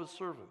form of a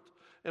servant,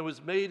 and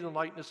was made in the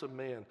likeness of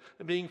man.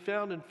 And being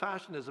found in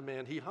fashion as a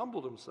man, he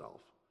humbled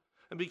himself,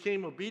 and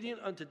became obedient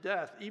unto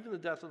death, even the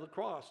death of the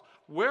cross.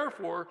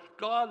 Wherefore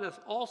God hath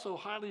also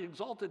highly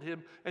exalted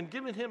him, and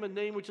given him a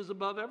name which is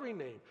above every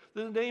name.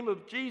 In the name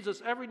of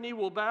Jesus, every knee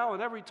will bow,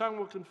 and every tongue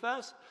will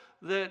confess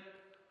that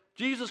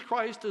Jesus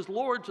Christ is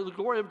Lord, to the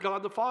glory of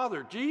God the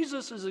Father.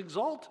 Jesus is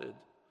exalted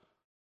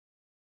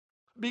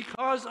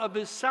because of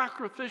his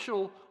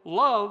sacrificial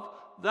love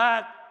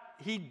that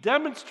he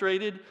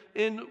demonstrated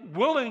in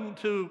willing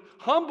to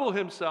humble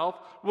himself,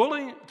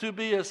 willing to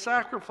be a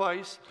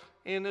sacrifice,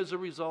 and as a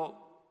result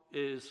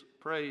is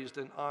praised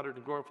and honored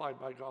and glorified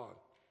by God.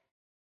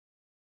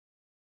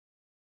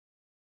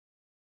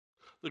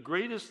 The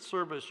greatest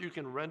service you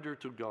can render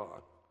to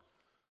God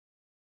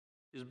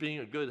is being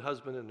a good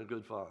husband and a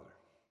good father.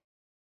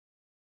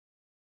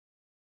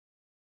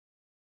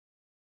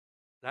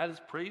 That is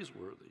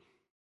praiseworthy.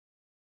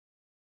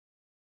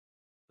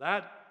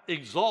 That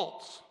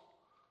exalts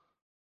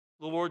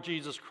the Lord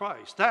Jesus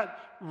Christ. That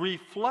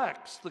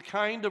reflects the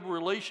kind of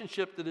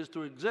relationship that is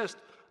to exist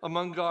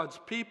among God's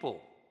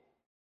people.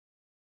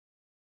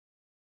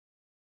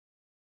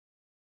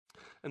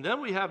 And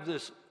then we have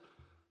this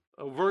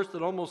verse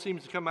that almost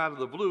seems to come out of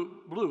the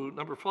blue,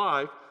 number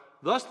 5.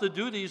 Thus the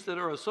duties that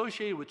are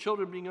associated with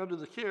children being under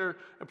the care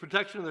and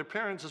protection of their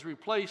parents is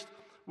replaced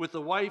with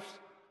the wife's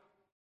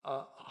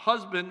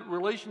husband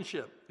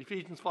relationship.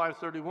 Ephesians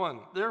 5:31.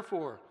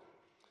 Therefore,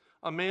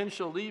 a man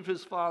shall leave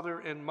his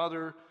father and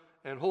mother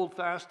and hold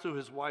fast to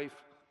his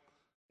wife,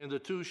 and the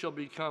two shall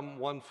become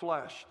one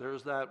flesh.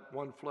 There's that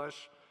one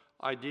flesh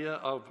idea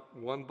of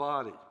one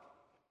body.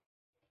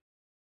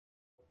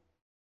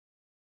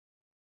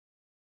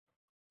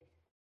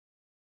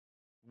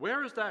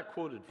 Where is that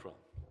quoted from?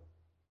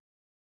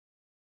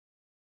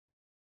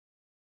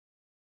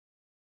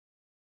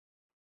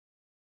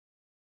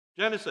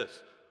 Genesis.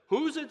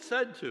 Who's it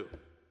said to?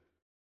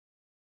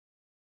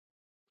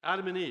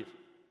 Adam and Eve.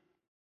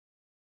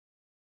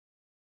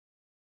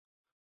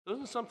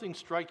 Doesn't something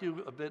strike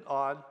you a bit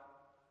odd?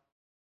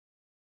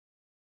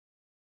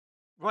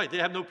 Right, they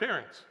have no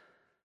parents.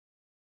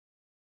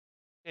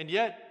 And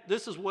yet,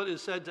 this is what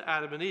is said to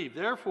Adam and Eve.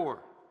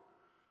 Therefore,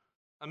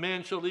 a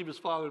man shall leave his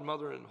father and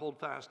mother and hold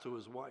fast to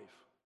his wife.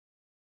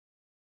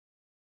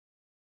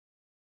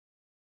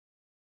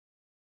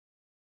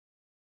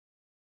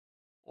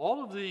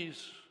 All of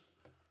these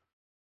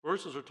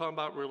verses are talking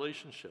about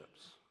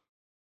relationships.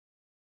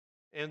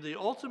 And the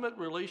ultimate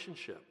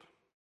relationship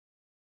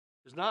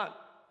is not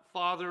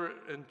father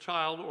and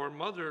child or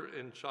mother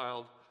and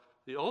child.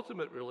 The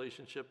ultimate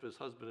relationship is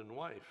husband and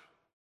wife.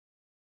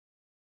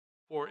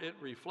 For it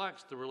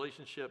reflects the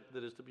relationship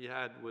that is to be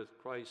had with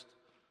Christ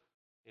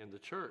and the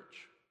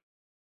church.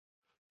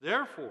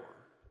 Therefore,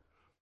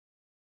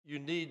 you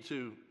need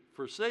to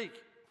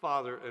forsake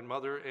father and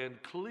mother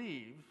and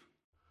cleave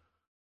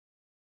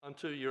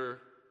unto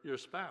your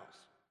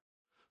spouse.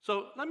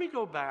 So let me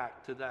go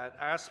back to that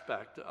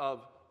aspect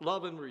of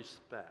love and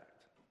respect.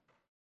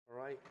 All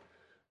right?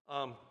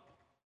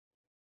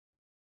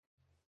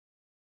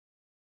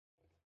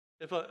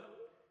 If a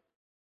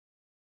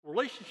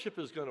relationship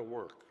is going to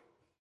work,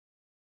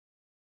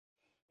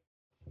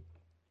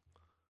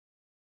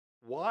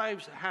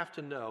 wives have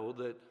to know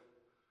that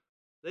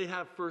they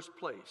have first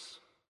place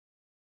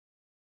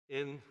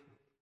in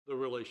the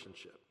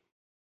relationship.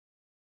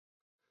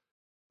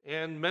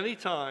 And many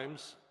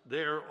times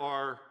there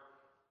are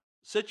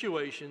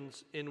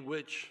situations in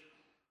which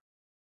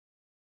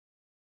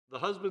the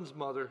husband's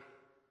mother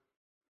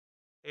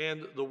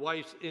and the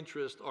wife's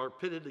interest are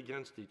pitted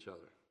against each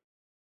other.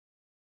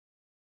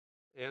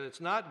 And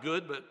it's not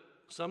good, but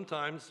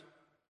sometimes,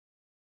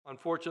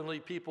 unfortunately,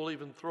 people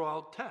even throw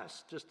out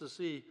tests just to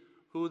see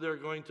who they're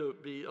going to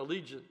be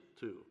allegiant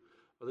to.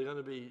 Are they going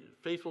to be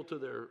faithful to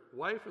their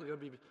wife, or are they going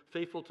to be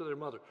faithful to their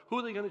mother? Who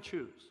are they going to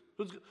choose?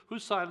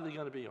 Whose side are they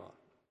going to be on?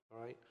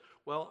 All right?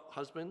 Well,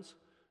 husbands,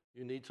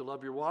 you need to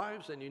love your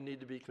wives, and you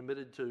need to be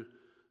committed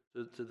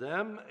to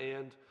them,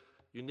 and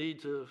you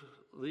need to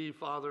leave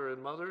father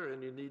and mother,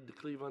 and you need to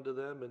cleave unto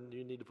them, and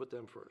you need to put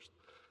them first.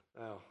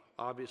 Now,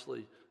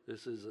 obviously,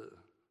 this is a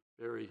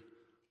very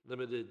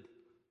limited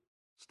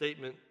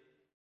statement.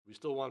 We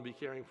still want to be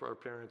caring for our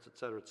parents, et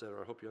cetera, et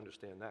cetera. I hope you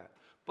understand that.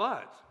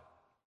 But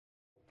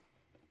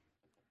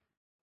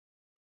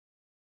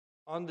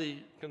on the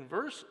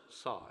converse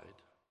side,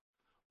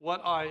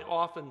 what I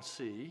often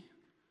see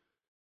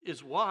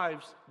is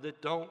wives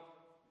that don't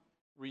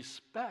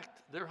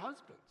respect their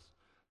husbands.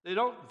 They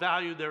don't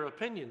value their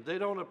opinion. They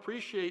don't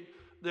appreciate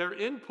their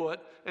input,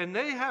 and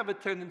they have a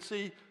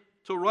tendency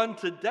to run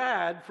to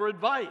dad for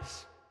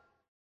advice.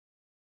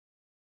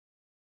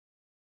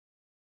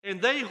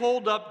 And they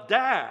hold up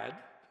dad,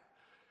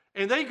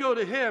 and they go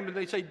to him and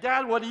they say,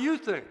 Dad, what do you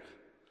think?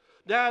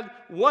 Dad,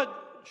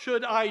 what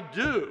should I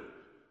do?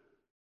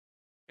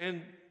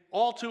 And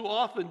all too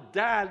often,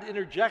 dad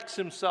interjects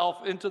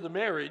himself into the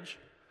marriage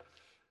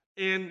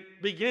and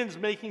begins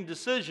making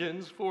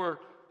decisions for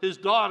his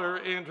daughter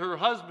and her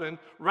husband,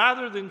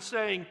 rather than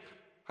saying,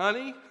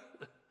 honey,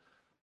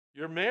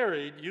 you're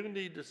married, you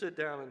need to sit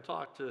down and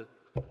talk to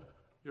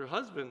your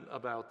husband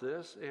about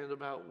this and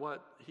about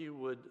what he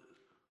would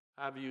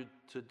have you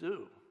to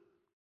do.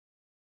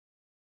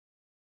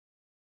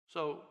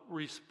 So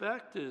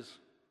respect is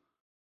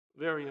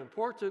very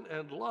important,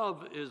 and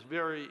love is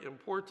very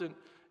important,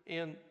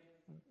 and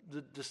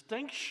the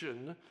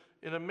distinction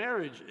in a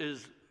marriage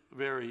is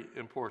very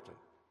important.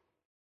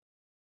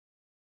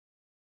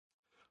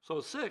 So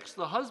 6,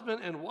 the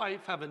husband and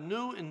wife have a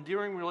new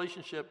endearing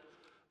relationship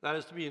that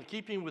is to be in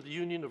keeping with the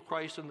union of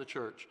Christ and the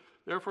church.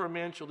 Therefore a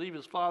man shall leave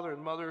his father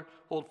and mother,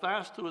 hold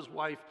fast to his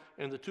wife,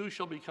 and the two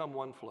shall become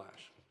one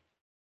flesh.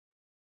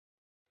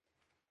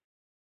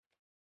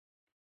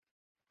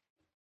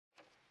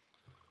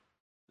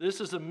 This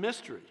is a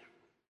mystery.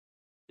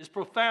 It's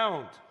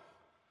profound.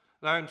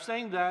 And I'm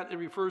saying that it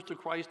refers to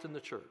Christ and the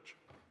church.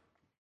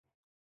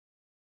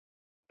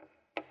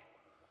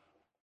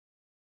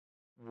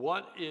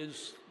 What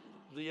is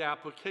the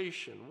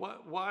application?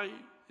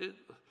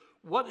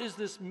 What is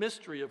this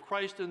mystery of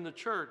Christ and the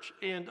church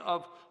and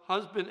of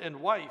husband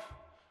and wife?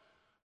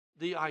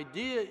 The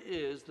idea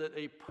is that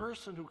a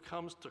person who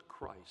comes to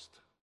Christ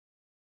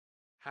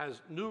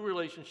has new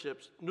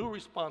relationships, new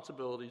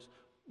responsibilities,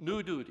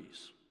 new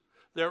duties.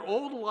 Their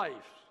old life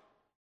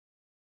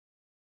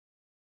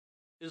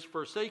is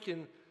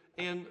forsaken,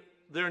 and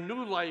their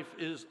new life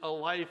is a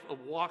life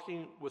of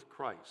walking with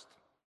Christ.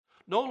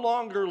 No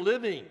longer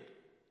living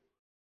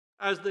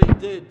as they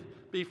did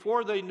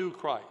before they knew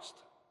Christ,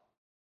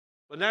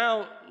 but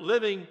now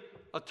living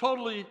a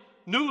totally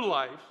new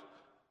life,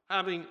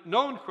 having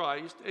known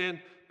Christ and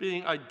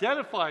being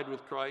identified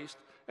with Christ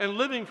and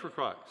living for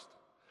Christ.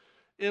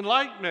 In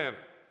like manner,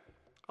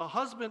 a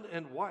husband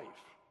and wife,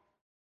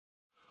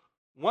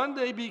 when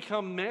they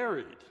become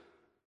married,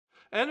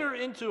 enter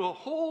into a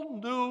whole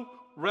new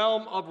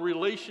realm of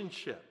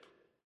relationship.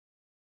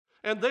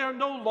 And they are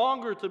no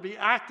longer to be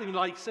acting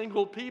like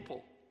single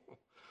people.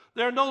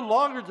 They're no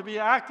longer to be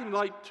acting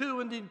like two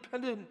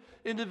independent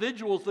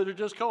individuals that are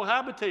just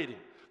cohabitating,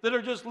 that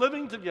are just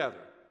living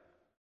together.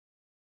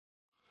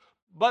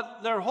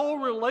 But their whole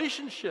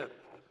relationship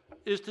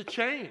is to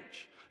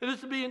change. It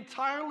is to be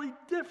entirely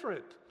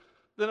different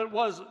than it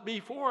was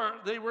before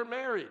they were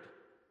married.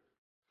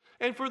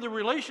 And for the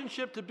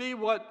relationship to be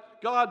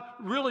what God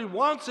really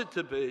wants it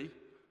to be,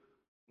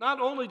 not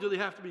only do they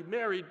have to be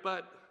married,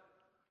 but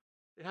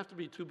they have to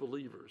be two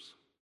believers.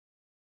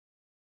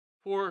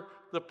 For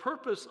the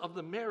purpose of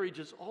the marriage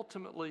is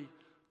ultimately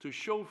to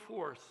show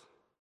forth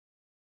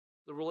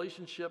the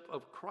relationship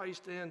of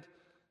Christ and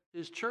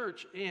his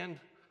church, and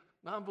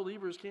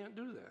non-believers can't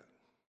do that.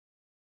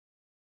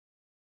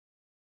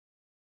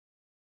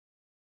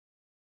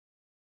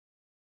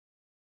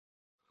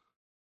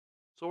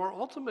 So our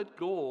ultimate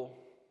goal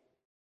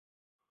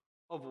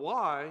of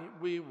why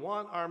we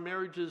want our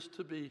marriages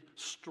to be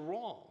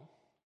strong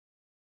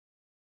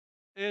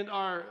and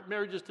our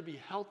marriages to be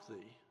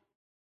healthy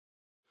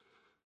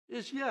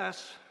is,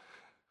 yes,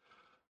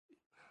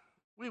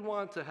 we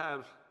want to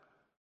have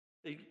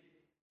a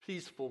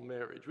peaceful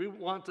marriage. We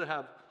want to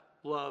have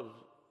love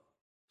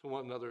to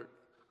one another.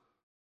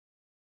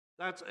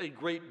 That's a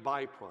great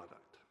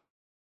byproduct.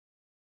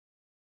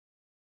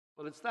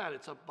 But it's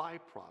a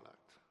byproduct.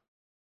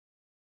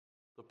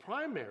 The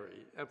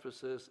primary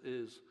emphasis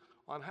is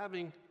on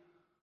having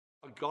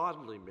a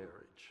godly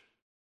marriage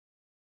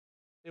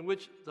in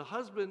which the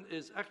husband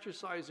is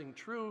exercising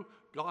true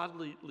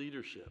godly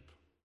leadership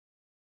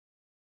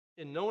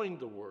in knowing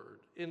the Word,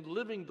 in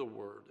living the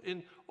Word,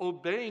 in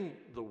obeying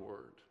the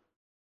Word,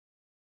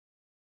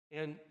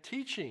 and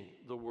teaching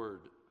the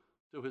Word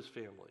to his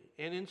family,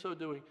 and in so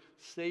doing,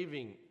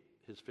 saving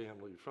his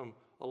family from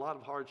a lot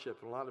of hardship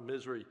and a lot of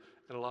misery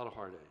and a lot of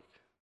heartache.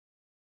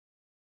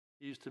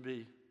 He used to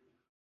be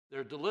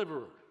their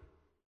deliverer.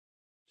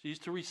 She's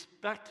to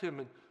respect him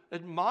and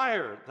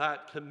admire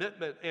that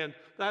commitment and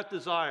that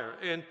desire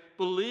and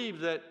believe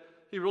that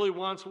he really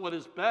wants what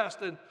is best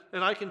and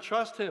I can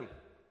trust him.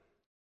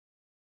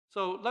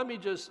 So let me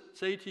just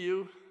say to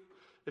you,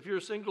 if you're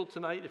single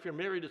tonight, if you're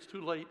married, it's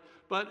too late.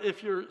 But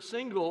if you're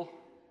single,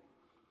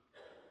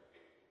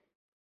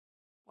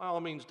 by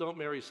all means, don't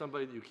marry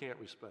somebody that you can't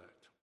respect.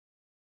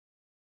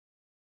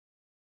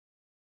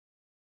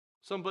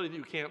 Somebody that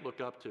you can't look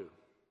up to.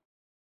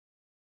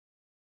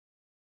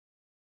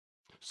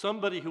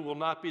 Somebody who will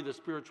not be the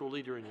spiritual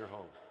leader in your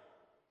home.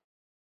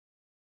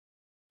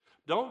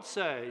 Don't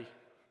say,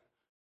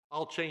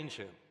 I'll change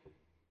him.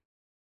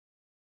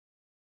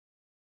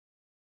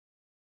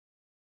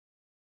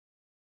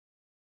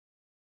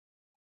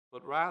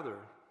 But rather,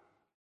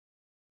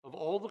 of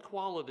all the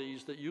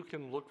qualities that you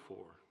can look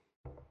for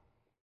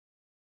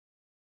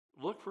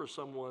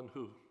someone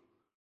who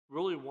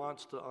really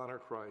wants to honor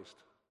Christ,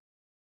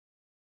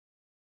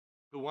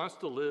 who wants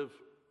to live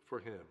for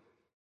him.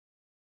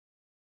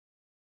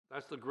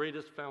 That's the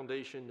greatest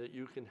foundation that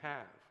you can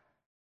have.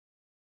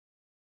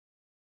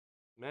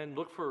 Men,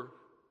 look for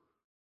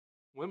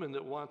women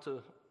that want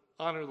to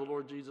honor the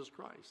Lord Jesus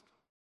Christ,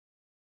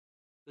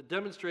 that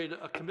demonstrate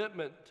a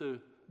commitment to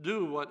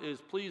do what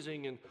is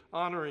pleasing and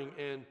honoring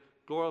and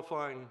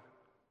glorifying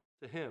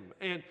to him.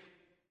 And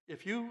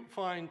if you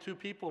find two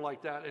people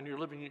like that and you're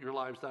living your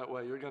lives that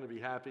way, you're going to be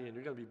happy and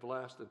you're going to be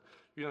blessed and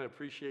you're going to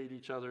appreciate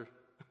each other.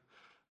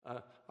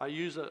 I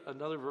use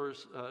another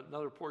verse,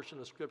 another portion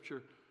of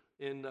Scripture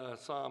in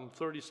Psalm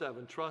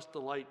 37, trust,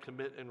 delight,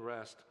 commit, and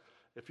rest.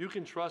 If you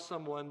can trust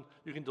someone,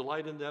 you can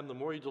delight in them. The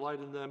more you delight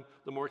in them,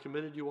 the more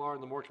committed you are,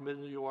 and the more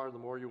committed you are, the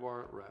more you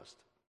are at rest.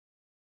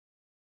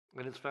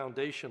 And it's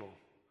foundational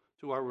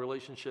to our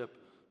relationship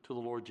to the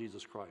Lord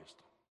Jesus Christ.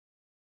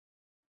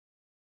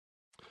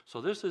 So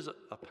this is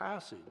a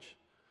passage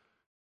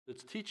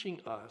that's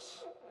teaching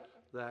us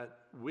that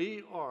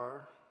we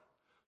are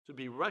to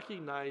be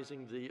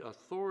recognizing the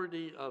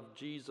authority of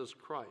Jesus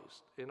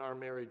Christ in our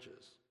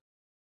marriages.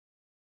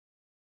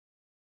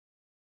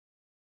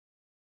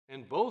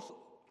 And both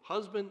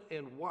husband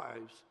and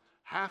wives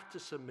have to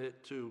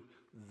submit to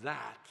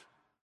that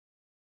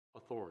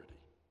authority.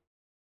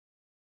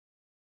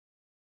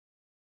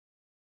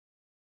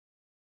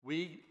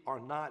 We are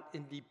not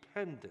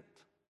independent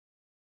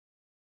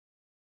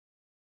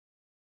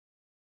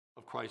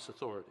of Christ's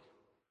authority.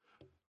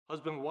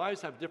 Husband and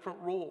wives have different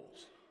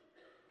roles,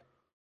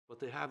 but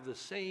they have the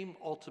same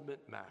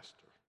ultimate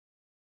master,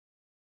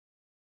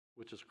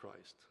 which is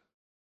Christ,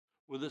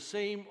 with the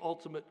same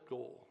ultimate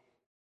goal,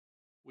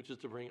 which is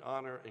to bring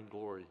honor and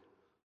glory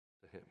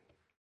to him.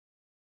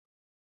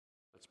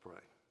 Let's pray.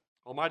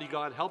 Almighty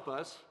God, help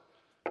us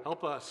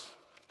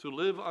to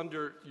live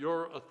under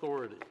your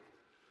authority.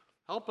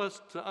 Help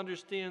us to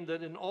understand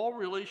that in all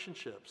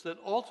relationships, that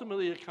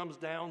ultimately it comes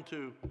down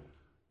to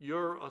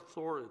your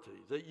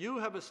authority, that you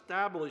have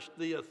established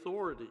the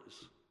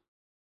authorities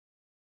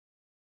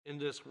in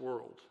this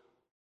world.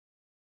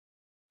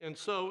 And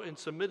so in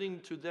submitting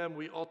to them,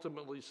 we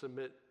ultimately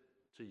submit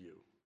to you.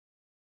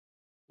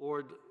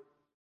 Lord,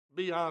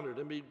 be honored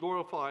and be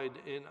glorified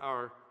in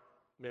our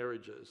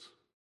marriages.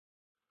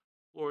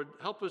 Lord,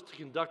 help us to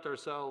conduct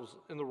ourselves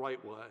in the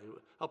right way.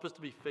 Help us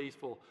to be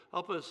faithful.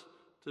 Help us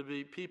to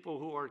be people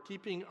who are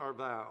keeping our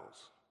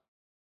vows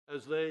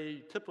as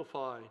they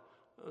typify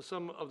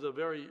some of the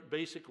very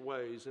basic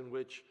ways in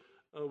which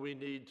we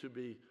need to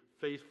be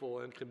faithful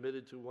and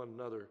committed to one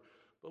another.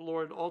 But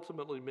Lord,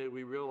 ultimately may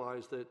we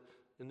realize that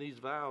in these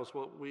vows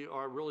what we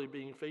are really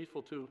being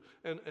faithful to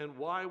and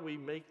why we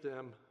make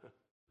them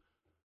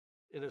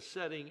in a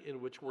setting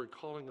in which we're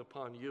calling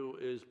upon you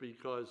is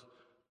because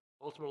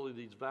ultimately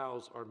these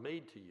vows are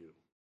made to you.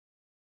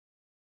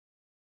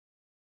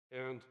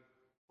 And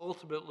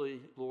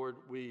ultimately, Lord,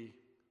 we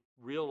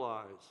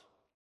realize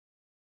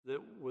that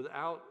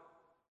without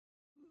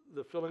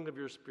the filling of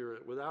your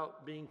Spirit,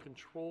 without being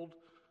controlled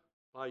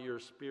by your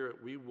Spirit,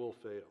 we will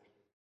fail.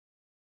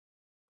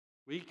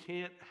 We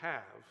can't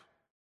have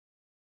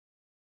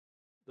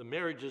the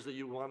marriages that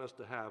you want us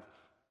to have.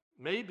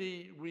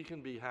 Maybe we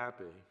can be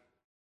happy,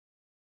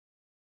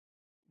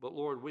 but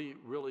Lord, we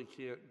really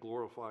can't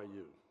glorify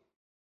you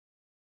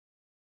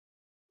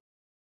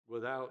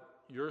without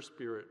your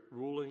Spirit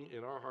ruling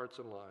in our hearts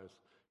and lives,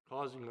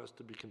 causing us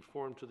to be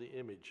conformed to the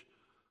image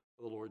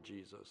of the Lord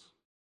Jesus.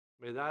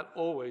 May that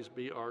always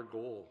be our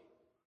goal.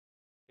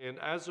 And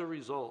as a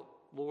result,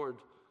 Lord,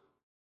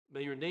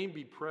 may your name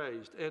be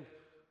praised, and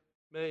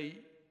may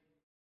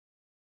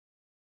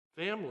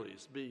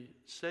families be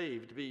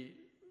saved, be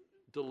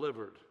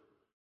delivered.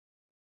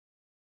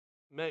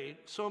 May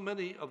so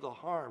many of the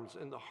harms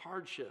and the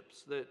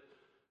hardships that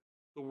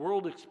the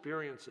world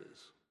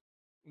experiences,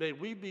 may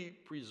we be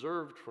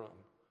preserved from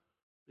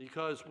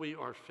because we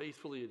are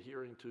faithfully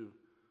adhering to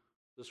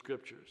the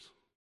Scriptures.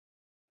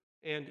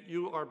 And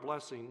you are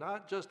blessing,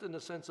 not just in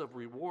the sense of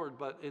reward,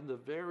 but in the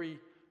very,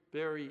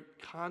 very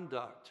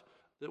conduct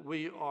that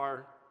we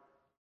are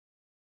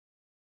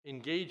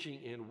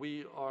engaging in.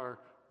 We are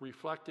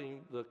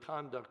reflecting the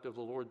conduct of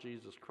the Lord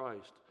Jesus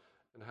Christ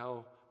and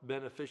how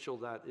beneficial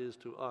that is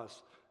to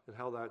us and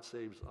how that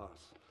saves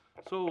us.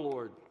 So,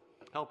 Lord,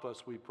 help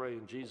us, we pray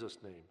in Jesus'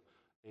 name.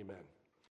 Amen.